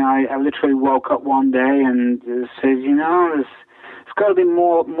that. I literally woke up one day and said, there's got to be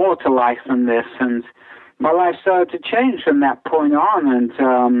more to life than this, and my life started to change from that point on, and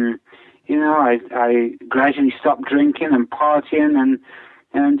I gradually stopped drinking and partying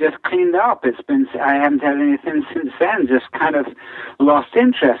and just cleaned up. I haven't had anything since then, just kind of lost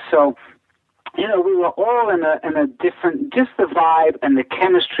interest. So, we were all in a different, just the vibe and the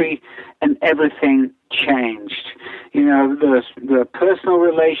chemistry and everything changed. The personal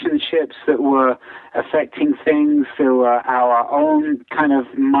relationships that were affecting things, there were our own kind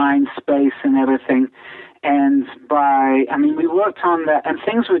of mind space and everything. And we worked on that, and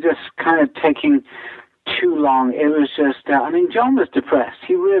things were just kind of taking too long. It was just, John was depressed.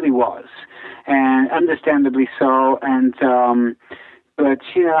 He really was, and understandably so. And, but,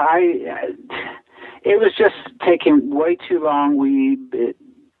 it was just taking way too long. We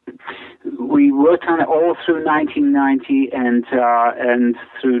worked on it all through 1990 and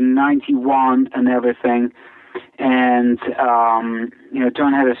through 91 and everything. And,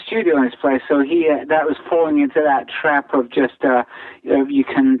 John had a studio in his place, so that was falling into that trap of just, you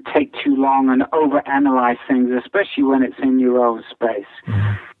can take too long and overanalyze things, especially when it's in your own space.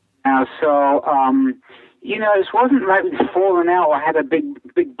 Mm-hmm. It wasn't like we'd fallen out or had a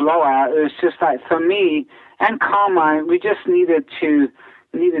big blowout. It was just like, for me and Carmine, we just needed to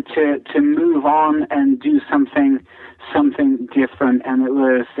move on and do something different. And it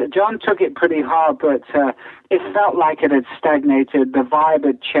was, John took it pretty hard, but it felt like it had stagnated. The vibe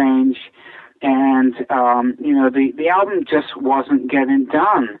had changed, and the album just wasn't getting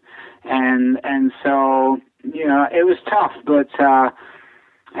done, and so it was tough. But I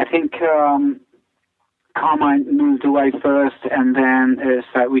think Carmine moved away first, and then it's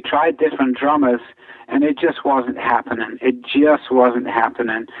like we tried different drummers, and it just wasn't happening.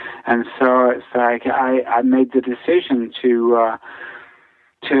 And so it's like I made the decision to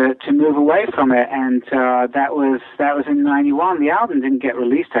move away from it, and that was in 91. The album didn't get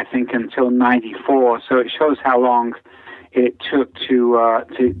released, I think, until 94. So it shows how long it took to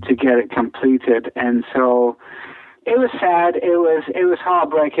get it completed. And so it was sad. It was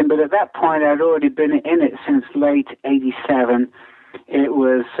heartbreaking. But at that point, I'd already been in it since late '87. It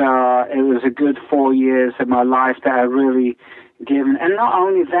was a good 4 years of my life that I really given. And not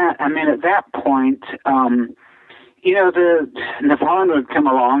only that, at that point, the Nirvana had come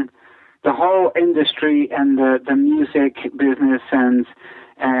along, the whole industry and the music business and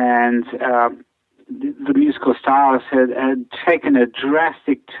the musical styles had taken a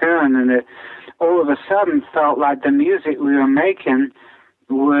drastic turn, and it all of a sudden felt like the music we were making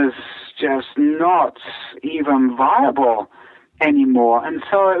was just not even viable anymore. And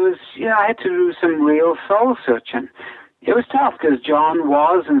so it was, I had to do some real soul searching. It was tough because John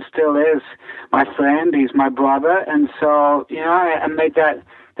was and still is my friend. He's my brother. And so, I made that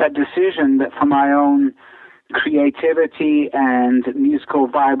decision that for my own creativity and musical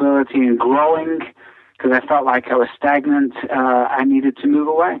viability and growing, because I felt like I was stagnant, I needed to move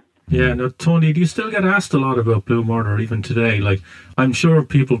away. Yeah, now, Tony, do you still get asked a lot about Blue Murder even today? Like, I'm sure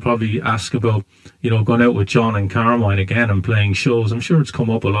people probably ask about, going out with John and Carmine again and playing shows. I'm sure it's come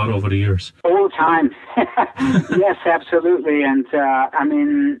up a lot over the years. All the time. Yes, absolutely. And,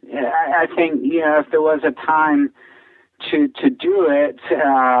 I think, if there was a time to do it,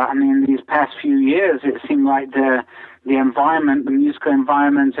 these past few years, it seemed like the environment, the musical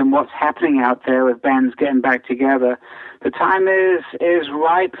environment, and what's happening out there with bands getting back together, the time is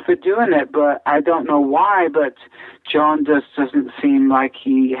ripe for doing it. But I don't know why, but John just doesn't seem like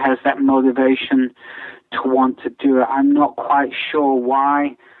he has that motivation to want to do it. I'm not quite sure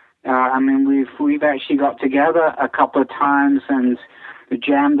why. We've actually got together a couple of times and we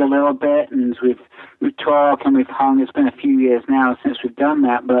jammed a little bit, and we've talked and we've hung. It's been a few years now since we've done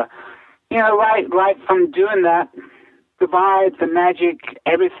that, but right from doing that, the vibe, the magic,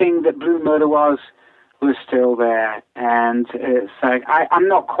 everything that Blue Murder was still there. And it's like, I'm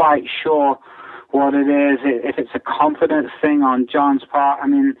not quite sure what it is, if it's a confidence thing on John's part. I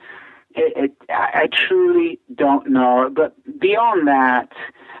mean, I truly don't know. But beyond that,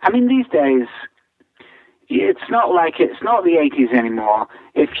 I mean, these days, it's not the 80s anymore.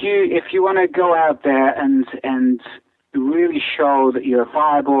 If you want to go out there and really show that you're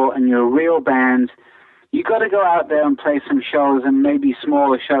viable and you're a real band, you got to go out there and play some shows, and maybe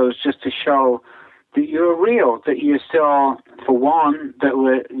smaller shows, just to show that you're real, that you're still, for one,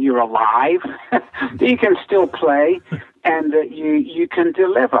 that you're alive, that you can still play, and that you can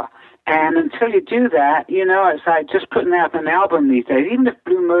deliver. And until you do that, it's like just putting out an album these days. Even if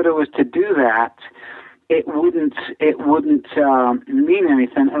Blue Murder was to do that, it wouldn't mean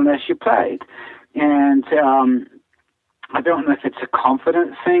anything unless you played. And I don't know if it's a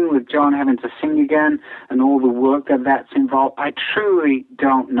confidence thing with John having to sing again and all the work that's involved. I truly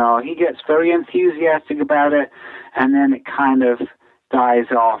don't know. He gets very enthusiastic about it, and then it kind of dies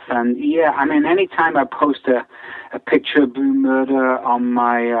off. And yeah, I mean, anytime I post a picture of Blue Murder on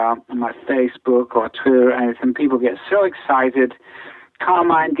my Facebook or Twitter or anything, people get so excited.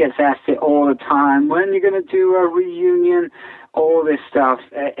 Carmine gets asked it all the time. When are you going to do a reunion? All this stuff.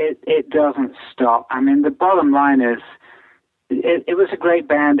 It doesn't stop. I mean, the bottom line is, it was a great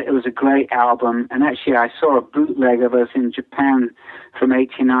band. It was a great album. And actually, I saw a bootleg of us in Japan from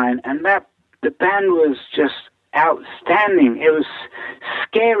 '89, and the band was just outstanding. It was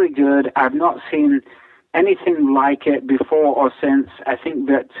scary good. I've not seen anything like it before or since. I think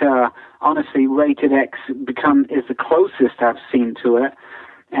that honestly, Rated X is the closest I've seen to it.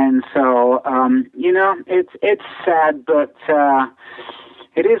 And so, it's sad, but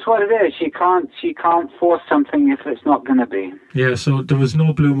it is what it is. You can't force something if it's not going to be. Yeah, so there was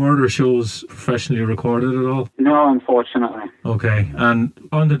no Blue Murder shows professionally recorded at all? No, unfortunately. Okay, and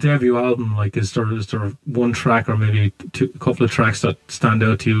on the debut album, like, is there one track or maybe a couple of tracks that stand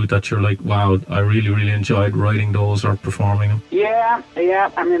out to you that you're like, wow, I really, really enjoyed writing those or performing them? Yeah.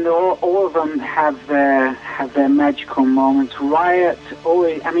 I mean, all of them have their magical moments. Riot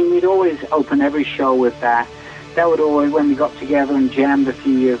always. I mean, we'd always open every show with that. That would always, when we got together and jammed a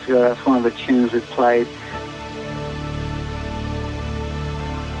few years ago, that's one of the tunes we played.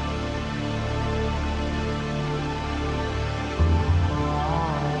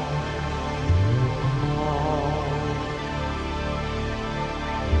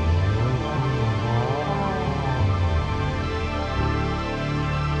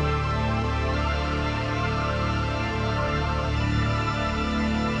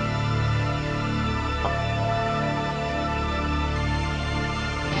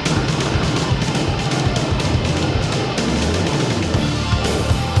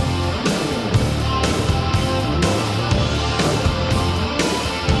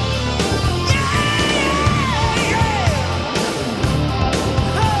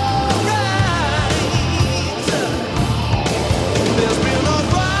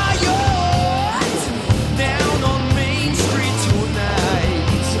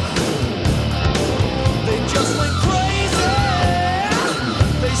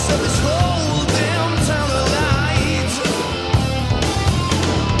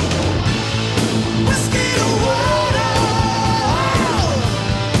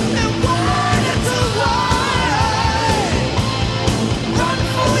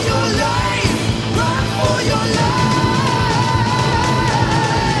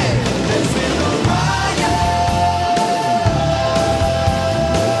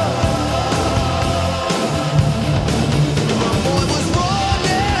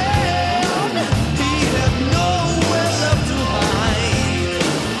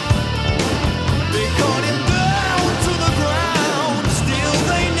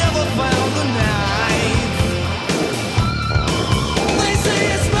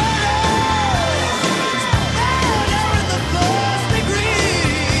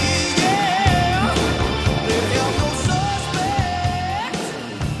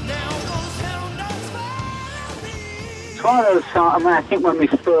 I think when we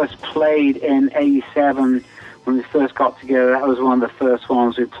first played in '87, when we first got together, that was one of the first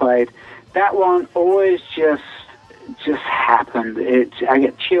ones we played. That one always just happened. I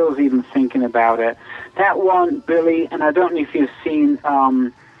get chills even thinking about it. That one, Billy, and I don't know if you've seen,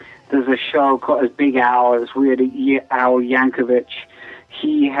 there's a show called Big Al. It's weird, Al Yankovic.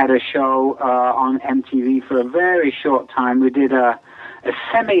 He had a show on MTV for a very short time. We did a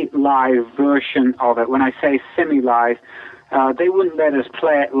semi-live version of it. When I say semi-live, they wouldn't let us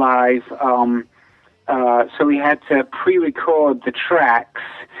play it live, so we had to pre-record the tracks,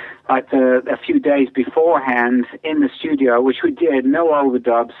 like a few days beforehand in the studio, which we did, no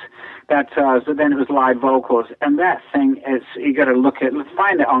overdubs. So then it was live vocals, and that thing is, you got to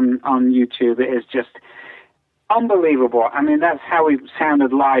find it on YouTube. It is just unbelievable. I mean, that's how we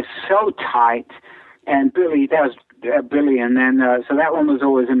sounded live, so tight. And Billy, that was Billy, and then so that one was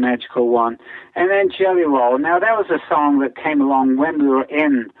always a magical one. And then Jelly Roll. Now that was a song that came along when we were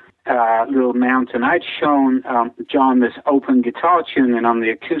in Little Mountain. I'd shown John this open guitar tuning on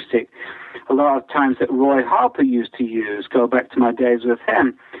the acoustic a lot of times that Roy Harper used to use. Go back to my days with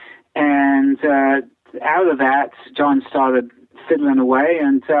him. And out of that, John started fiddling away,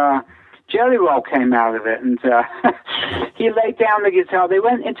 and Jelly Roll came out of it. And he laid down the guitar. They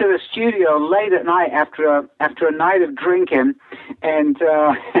went into the studio late at night after a night of drinking, and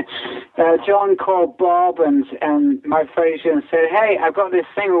John called Bob and Mike Frazier and said, "Hey, I've got this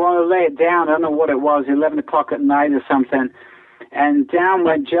thing. We want to lay it down." I don't know what it was, 11 o'clock at night or something. And down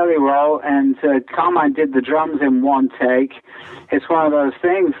went Jelly Roll, and Carmine did the drums in one take. It's one of those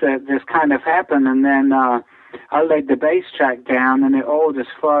things that just kind of happened, and then I laid the bass track down, and it all just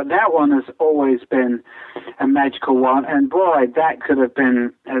flowed. That one has always been a magical one, and boy, that could have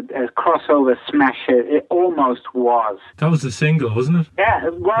been a crossover smash hit. It almost was. That was the single, wasn't it? Yeah,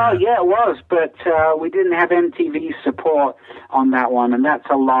 well, yeah, it was, but we didn't have MTV support on that one, and that's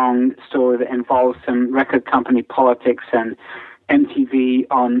a long story that involves some record company politics and MTV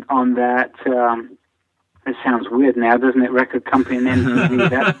on that. It sounds weird now, doesn't it? Record company and MTV.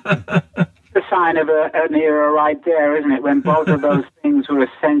 That's the sign of an era right there, isn't it? When both of those things were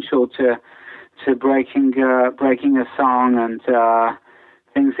essential to breaking a song, and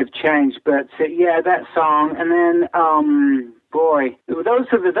things have changed. But yeah, that song, and then boy, those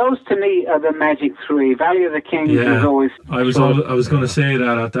to me are the magic three. Valley of the Kings is always. I was going to say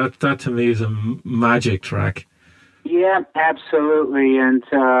that to me is a magic track. Yeah, absolutely, and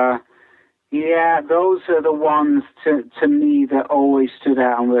yeah, those are the ones to me that always stood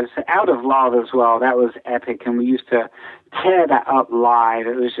out. And was Out of Love as well. That was epic, and we used to tear that up live.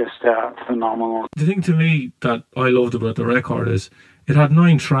 It was just phenomenal. The thing to me that I loved about the record is it had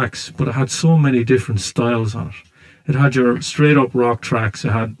 9 tracks, but it had so many different styles on it. It had your straight-up rock tracks,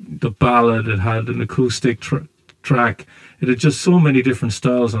 it had the ballad, it had an acoustic track. It had just so many different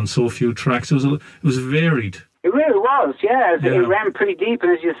styles on so few tracks. It was varied. It really was, yeah. It ran pretty deep,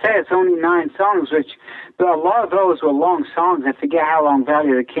 and as you say, it's only 9 songs, but a lot of those were long songs. I forget how long Valley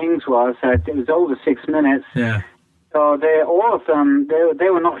of the Kings was. It was over 6 minutes. Yeah. So all of them,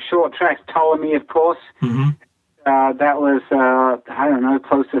 they were not short tracks. Ptolemy, of course, that was, I don't know,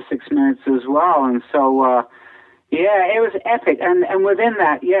 close to 6 minutes as well. And so, yeah, it was epic. And within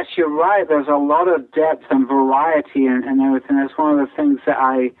that, yes, you're right, there's a lot of depth and variety and everything. That's one of the things that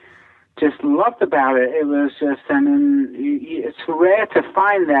I just loved about it. It was just, I mean, it's rare to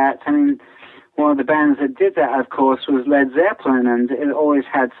find that. I mean, one of the bands that did that, of course, was Led Zeppelin, and it always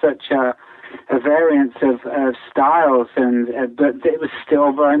had such a variance of styles, and but it was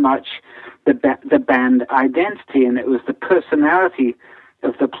still very much the band identity, and it was the personality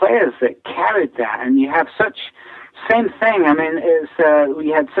of the players that carried that. And you have such same thing. I mean, we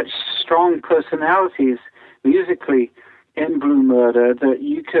had such strong personalities musically in Blue Murder that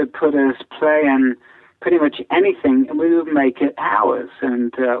you could put us playing pretty much anything and we would make it ours.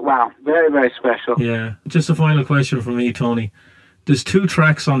 And wow, very, very special. Yeah. Just a final question from me, Tony. There's 2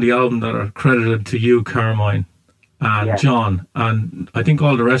 tracks on the album that are credited to you, Carmine, and John, and I think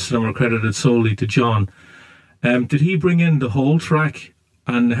all the rest of them are credited solely to John. Did he bring in the whole track?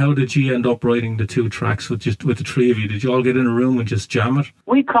 And how did you end up writing the 2 tracks with the 3 of you? Did you all get in a room and just jam it?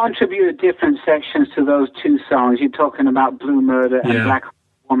 We contributed different sections to those 2 songs. You're talking about Blue Murder and Black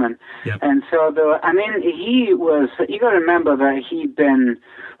Woman. Yep. And so, he was, you got to remember that he'd been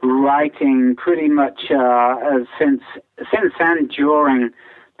writing pretty much since and during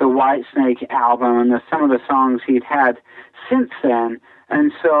the Whitesnake album, and some of the songs he'd had since then.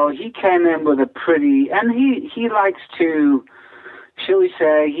 And so he came in with and he likes to, shall we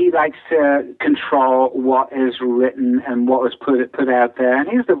say, he likes to control what is written and what was put out there. And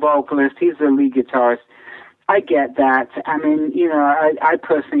he's the vocalist, he's the lead guitarist. I get that. I mean, you know, I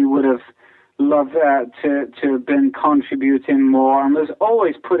personally would have loved to have been contributing more, and was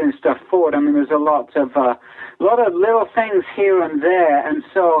always putting stuff forward. I mean, there's a lot of little things here and there, and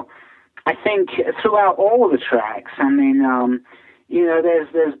so I think throughout all the tracks, I mean, you know,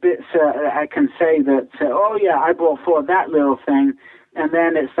 there's bits I can say that, oh yeah, I brought forward that little thing, and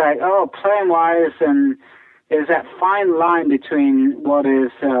then it's like, oh, playing wise, and there's that fine line between what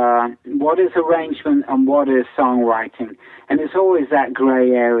is arrangement and what is songwriting, and it's always that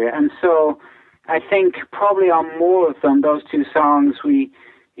gray area. And so I think probably on more of them, those 2 songs, we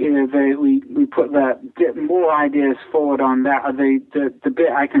we put more ideas forward on that. The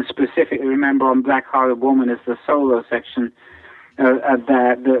bit I can specifically remember on Black Hearted Woman is the solo section of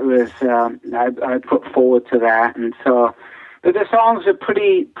that was I put forward to that, and so. But the songs are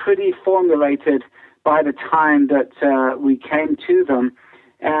pretty formulated by the time that we came to them,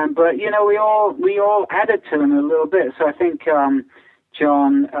 but we all added to them a little bit. So I think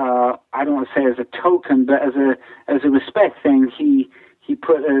John, I don't want to say as a token, but as a respect thing, he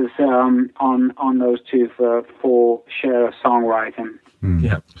put us on those two for share of songwriting.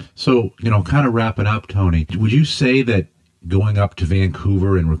 Yeah. So kind of wrapping up, Tony, would you say that going up to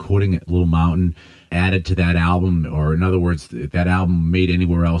Vancouver and recording at Little Mountain added to that album, or in other words, that album made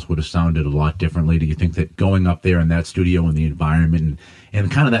anywhere else would have sounded a lot differently? Do you think that going up there in that studio and the environment and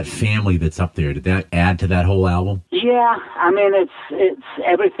kind of that family that's up there, did that add to that whole album? Yeah, I mean, it's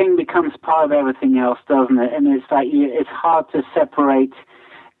everything becomes part of everything else, doesn't it? And it's like it's hard to separate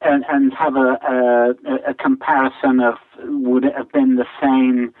and have a comparison of would it have been the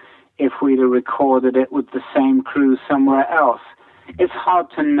same if we'd have recorded it with the same crew somewhere else. It's hard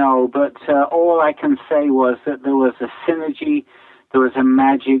to know, but all I can say was that there was a synergy, there was a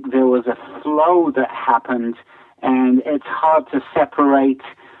magic, there was a flow that happened, and it's hard to separate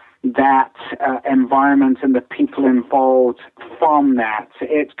that environment and the people involved from that.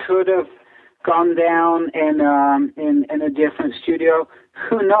 It could have gone down in a different studio.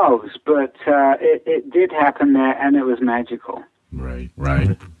 Who knows? But it did happen there, and it was magical. Right.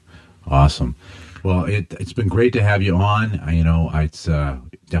 Awesome. Well, it's been great to have you on. It's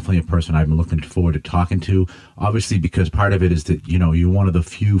definitely a person I've been looking forward to talking to. Obviously, because part of it is that you're one of the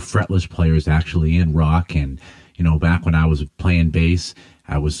few fretless players actually in rock. And back when I was playing bass,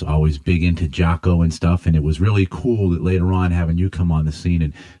 I was always big into Jaco and stuff. And it was really cool that later on having you come on the scene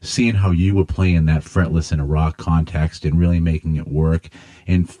and seeing how you were playing that fretless in a rock context and really making it work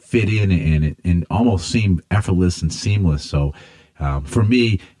and fit in and almost seem effortless and seamless. So. For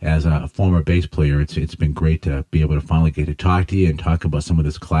me, as a former bass player, it's been great to be able to finally get to talk to you and talk about some of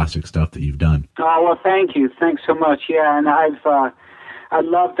this classic stuff that you've done. Oh, well, thank you. Thanks so much. Yeah, and I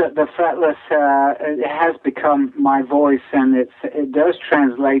love that the fretless it has become my voice, and it does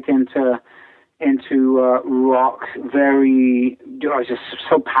translate into rock very just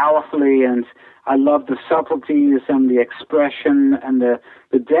so powerfully, and I love the subtleties and the expression and the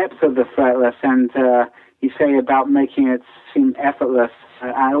depth of the fretless, and you say about making it seem effortless.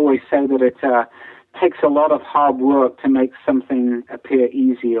 I always say that it takes a lot of hard work to make something appear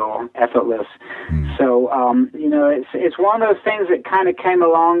easy or effortless. So, it's one of those things that kind of came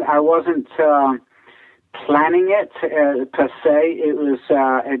along. I wasn't planning it per se. It was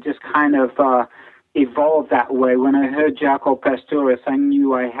it just kind of evolved that way. When I heard Jaco Pastorius, I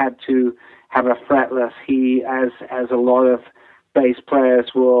knew I had to have a fretless. He, as a lot of bass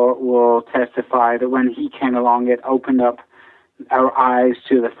players will testify that when he came along, it opened up our eyes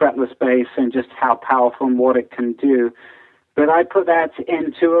to the fretless bass and just how powerful and what it can do. But I put that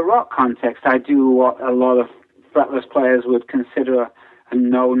into a rock context. I do what a lot of fretless players would consider a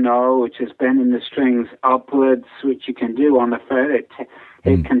no-no, which is bending the strings upwards, which you can do on the fret.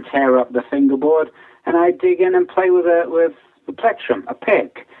 It can tear up the fingerboard. And I dig in and play with the plectrum, a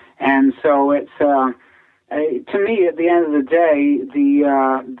pick. And so it's... to me, at the end of the day,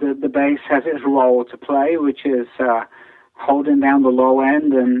 the bass has its role to play, which is holding down the low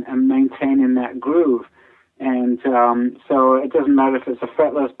end and maintaining that groove. And so it doesn't matter if it's a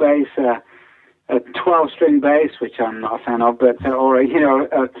fretless bass, a 12-string bass, which I'm not a fan of, but or a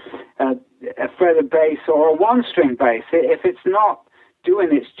fretted bass or a one-string bass. If it's not doing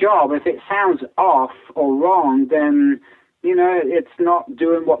its job, if it sounds off or wrong, then it's not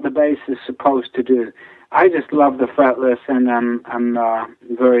doing what the bass is supposed to do. I just love the fretless, and I'm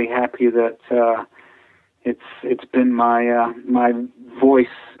very happy that it's been my voice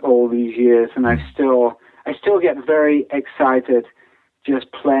all these years, and I still get very excited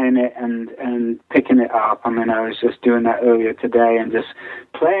just playing it and picking it up. I mean, I was just doing that earlier today, and just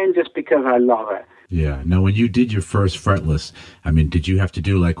playing just because I love it. Yeah. Now, when you did your first fretless, I mean, did you have to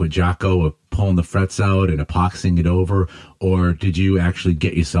do like with Jaco, of pulling the frets out and epoxying it over, or did you actually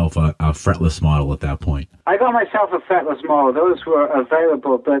get yourself a fretless model at that point? I got myself a fretless model. Those were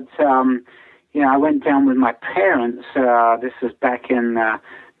available, but I went down with my parents. This was back in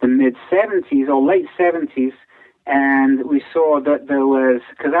the mid-'70s or late '70s, and we saw that there was,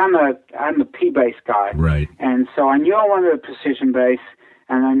 because I'm a P-bass guy, right? And so I knew I wanted a precision bass,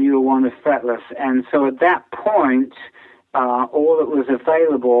 and I knew I wanted fretless. And so at that point, all that was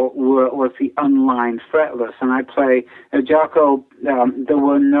available was the unlined fretless. And I play Jaco. There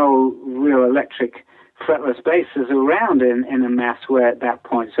were no real electric fretless basses around in a mass way at that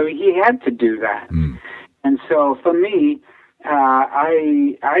point. So he had to do that. And so for me,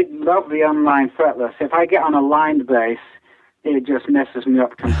 I love the unlined fretless. If I get on a lined bass, it just messes me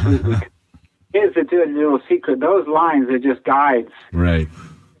up completely. Here's the dirty little secret. Those lines are just guides. Right.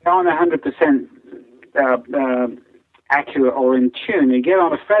 They're not 100% accurate or in tune. You get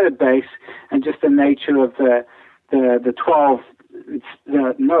on a fretted bass, and just the nature of the 12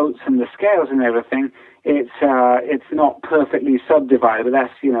 the notes and the scales and everything, it's not perfectly subdivided. But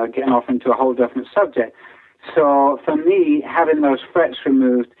that's getting off into a whole different subject. So for me, having those frets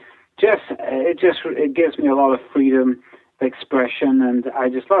removed, it gives me a lot of freedom of expression, and I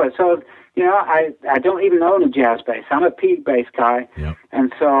just love it. So I don't even own a jazz bass. I'm a Peak bass guy. Yep.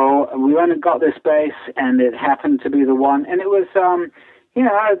 And so we went and got this bass, and it happened to be the one. And it was,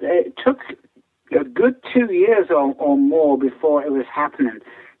 it took a good 2 years or more before it was happening.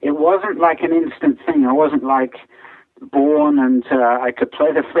 It wasn't like an instant thing. I wasn't like born and I could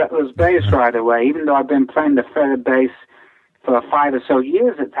play the fretless bass right away, even though I've been playing the fretted bass for 5 or so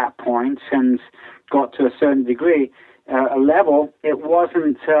years at that point and got to a certain degree. A level, it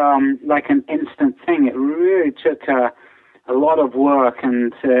wasn't like an instant thing. It really took a lot of work,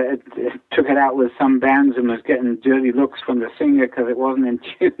 and it took it out with some bands and was getting dirty looks from the singer because it wasn't in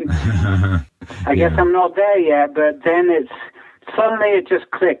tune. I guess I'm not there yet, but then suddenly it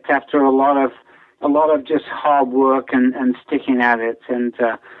just clicked after a lot of just hard work and sticking at it, and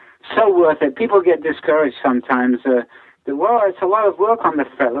so worth it. People get discouraged sometimes. Well, it's a lot of work on the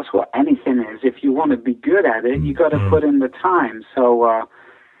fretless. Well, anything is. If you want to be good at it, you got to put in the time. So,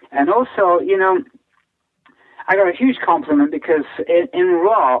 and also, I got a huge compliment because in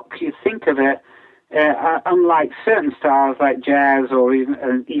rock, you think of it, unlike certain styles like jazz or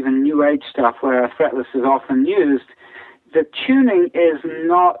even new age stuff where fretless is often used, the tuning is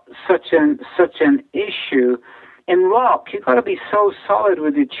not such an issue. In rock, you've got to be so solid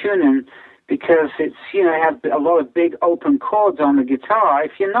with your tuning, because it's, have a lot of big open chords on the guitar.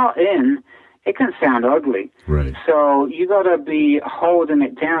 If you're not in, it can sound ugly. Right. So you got to be holding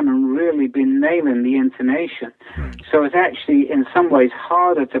it down and really be nailing the intonation. Right. So it's actually, in some ways,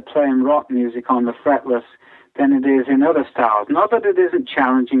 harder to play in rock music on the fretless than it is in other styles. Not that it isn't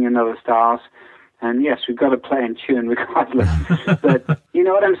challenging in other styles. And yes, we've got to play in tune regardless. But you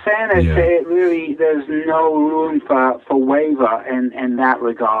know what I'm saying? It really, there's no room for waver in that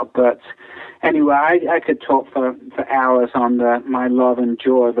regard. But anyway, I could talk for hours on my love and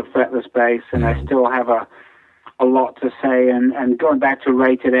joy of the fretless bass, and I still have a lot to say. And going back to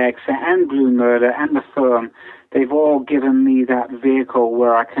Rated X and Blue Murder and The Firm, they've all given me that vehicle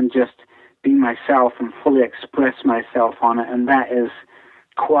where I can just be myself and fully express myself on it, and that is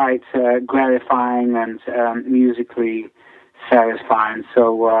quite gratifying and musically satisfying.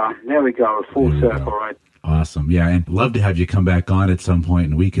 So there we go, full circle, right? Awesome. Yeah, and love to have you come back on at some point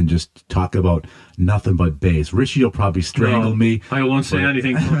and we can just talk about nothing but bass. Richie will probably strangle me. I won't say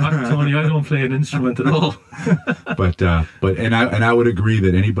anything. Tony, I don't play an instrument at all. but I would agree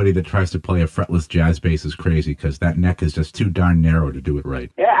that anybody that tries to play a fretless jazz bass is crazy, because that neck is just too darn narrow to do it right.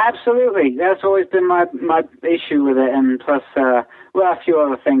 Yeah, absolutely. That's always been my issue with it, and plus, a few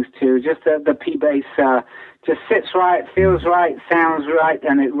other things too. Just the P bass just sits right, feels right, sounds right,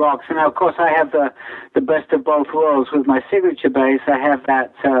 and it rocks. And now, of course, I have the best of both worlds with my signature bass. I have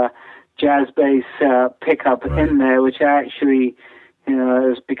that jazz bass pickup in there, which I actually,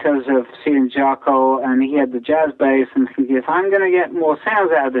 is because of seeing Jaco, and he had the jazz bass, and thinking, if I'm going to get more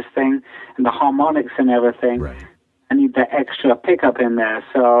sounds out of this thing, and the harmonics and everything, I need that extra pickup in there.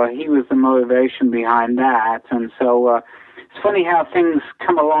 So he was the motivation behind that. And so it's funny how things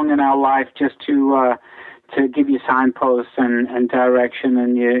come along in our life just to give you signposts and direction,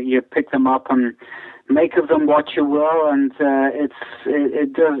 and you pick them up and make of them what you will, and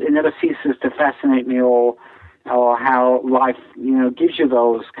it never ceases to fascinate me, or how life gives you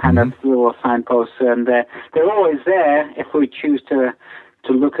those kind of little signposts, and they're always there if we choose to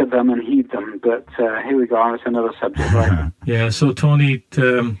look at them and heed them. But here we go, it's another subject, right? Yeah. So Tony,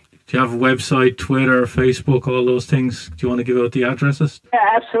 do you have a website, Twitter, Facebook, all those things? Do you want to give out the addresses? Yeah,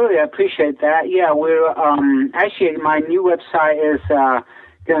 absolutely. I appreciate that. Yeah, we're actually, my new website is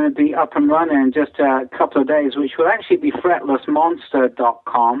going to be up and running in just a couple of days, which will actually be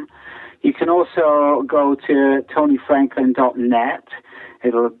fretlessmonster.com. You can also go to tonyfranklin.net.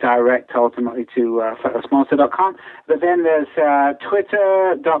 It'll direct ultimately to fretlessmonster.com. But then there's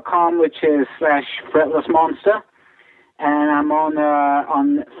twitter.com, which is /fretlessmonster. And I'm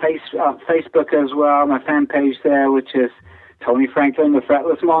on Facebook as well, my fan page there, which is Tony Franklin, the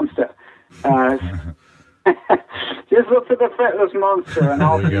Fretless Monster. Just look for the Fretless Monster, and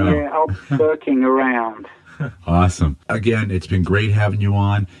I'll be lurking around. Awesome. Again, it's been great having you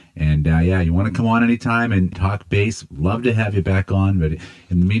on. And you want to come on anytime and talk bass, love to have you back on. But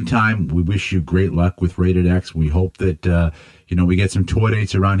in the meantime, we wish you great luck with Rated X. We hope that, we get some tour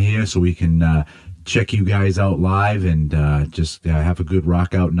dates around here so we can check you guys out live and just have a good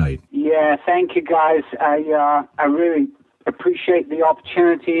rock out night. Yeah, thank you guys. I really appreciate the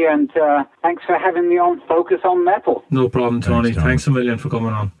opportunity, and thanks for having me on Focus on Metal. No problem, Tony. Thanks a million for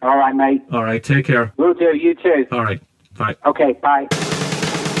coming on. All right, mate. All right, take care. Will do. You too. All right, bye. Okay, bye.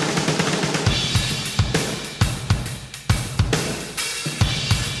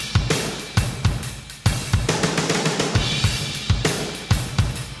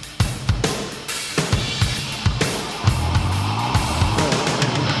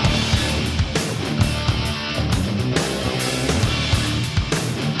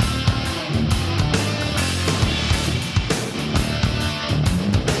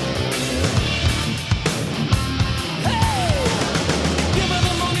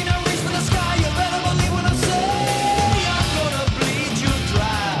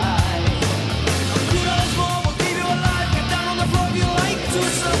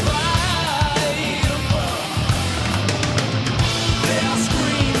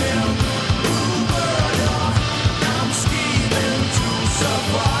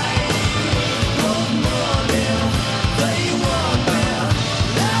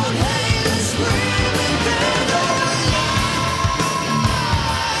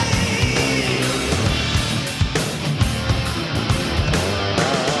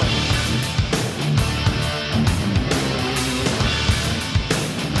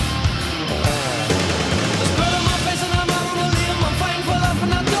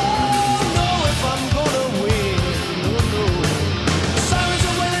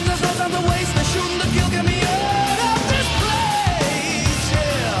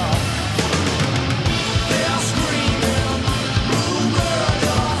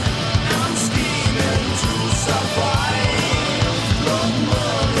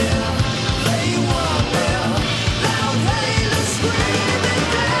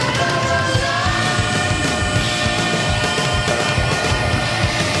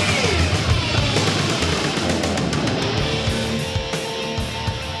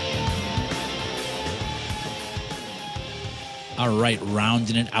 All right,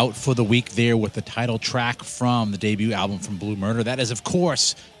 rounding it out for the week there with the title track from the debut album from Blue Murder. That is, of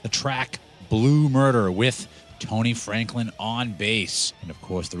course, the track Blue Murder with Tony Franklin on bass. And, of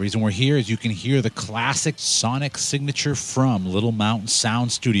course, the reason we're here is you can hear the classic sonic signature from Little Mountain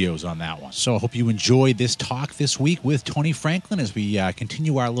Sound Studios on that one. So I hope you enjoyed this talk this week with Tony Franklin as we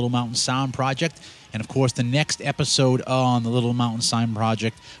continue our Little Mountain Sound project. And, of course, the next episode on the Little Mountain Sound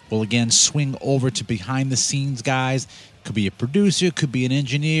project will, again, swing over to behind-the-scenes guys. Could be a producer, could be an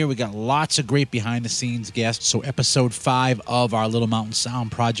engineer. We got lots of great behind-the-scenes guests. So episode 5 of our Little Mountain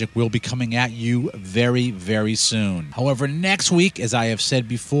Sound project will be coming at you very, very soon. However, next week, as I have said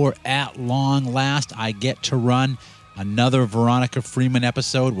before, at long last, I get to run another Veronica Freeman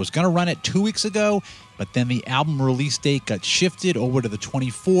episode. Was going to run it 2 weeks ago, but then the album release date got shifted over to the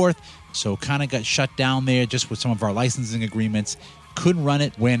 24th, so kind of got shut down there just with some of our licensing agreements. Couldn't run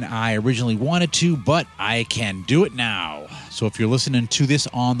it when I originally wanted to, but I can do it now. So if you're listening to this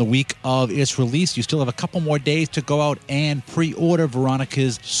on the week of its release, you still have a couple more days to go out and pre-order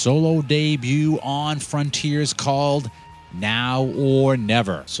Veronica's solo debut on Frontiers called Now or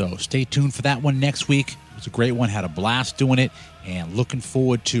Never. So stay tuned for that one next week. It was a great one, had a blast doing it, and looking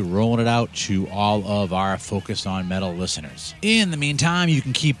forward to rolling it out to all of our Focus on Metal listeners. In the meantime, you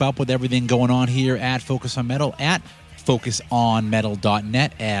can keep up with everything going on here at Focus on Metal at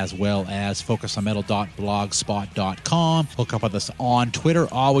focusonmetal.net, as well as focusonmetal.blogspot.com. Hook up with us on Twitter,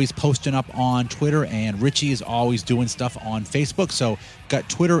 always posting up on Twitter, and Richie is always doing stuff on Facebook, so got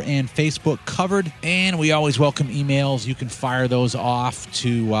Twitter and Facebook covered. And we always welcome emails. You can fire those off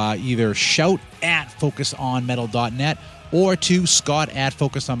to either shout at focusonmetal.net or to Scott at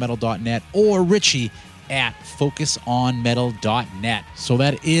focusonmetal.net or Richie at focusonmetal.net. So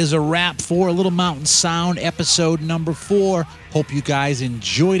that is a wrap for Little Mountain Sound episode number 4. Hope you guys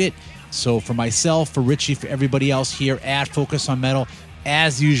enjoyed it. So for myself, for Richie, for everybody else here at Focus on Metal,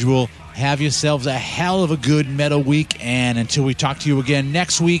 as usual, have yourselves a hell of a good metal week. And until we talk to you again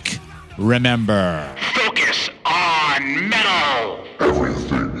next week, remember, Focus on Metal.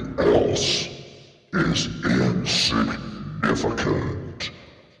 Everything else is insignificant.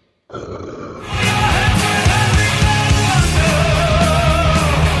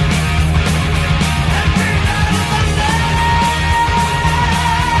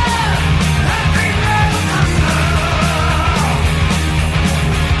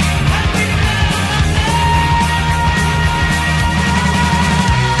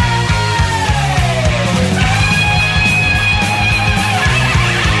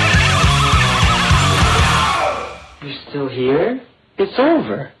 It's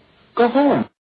over. Go home.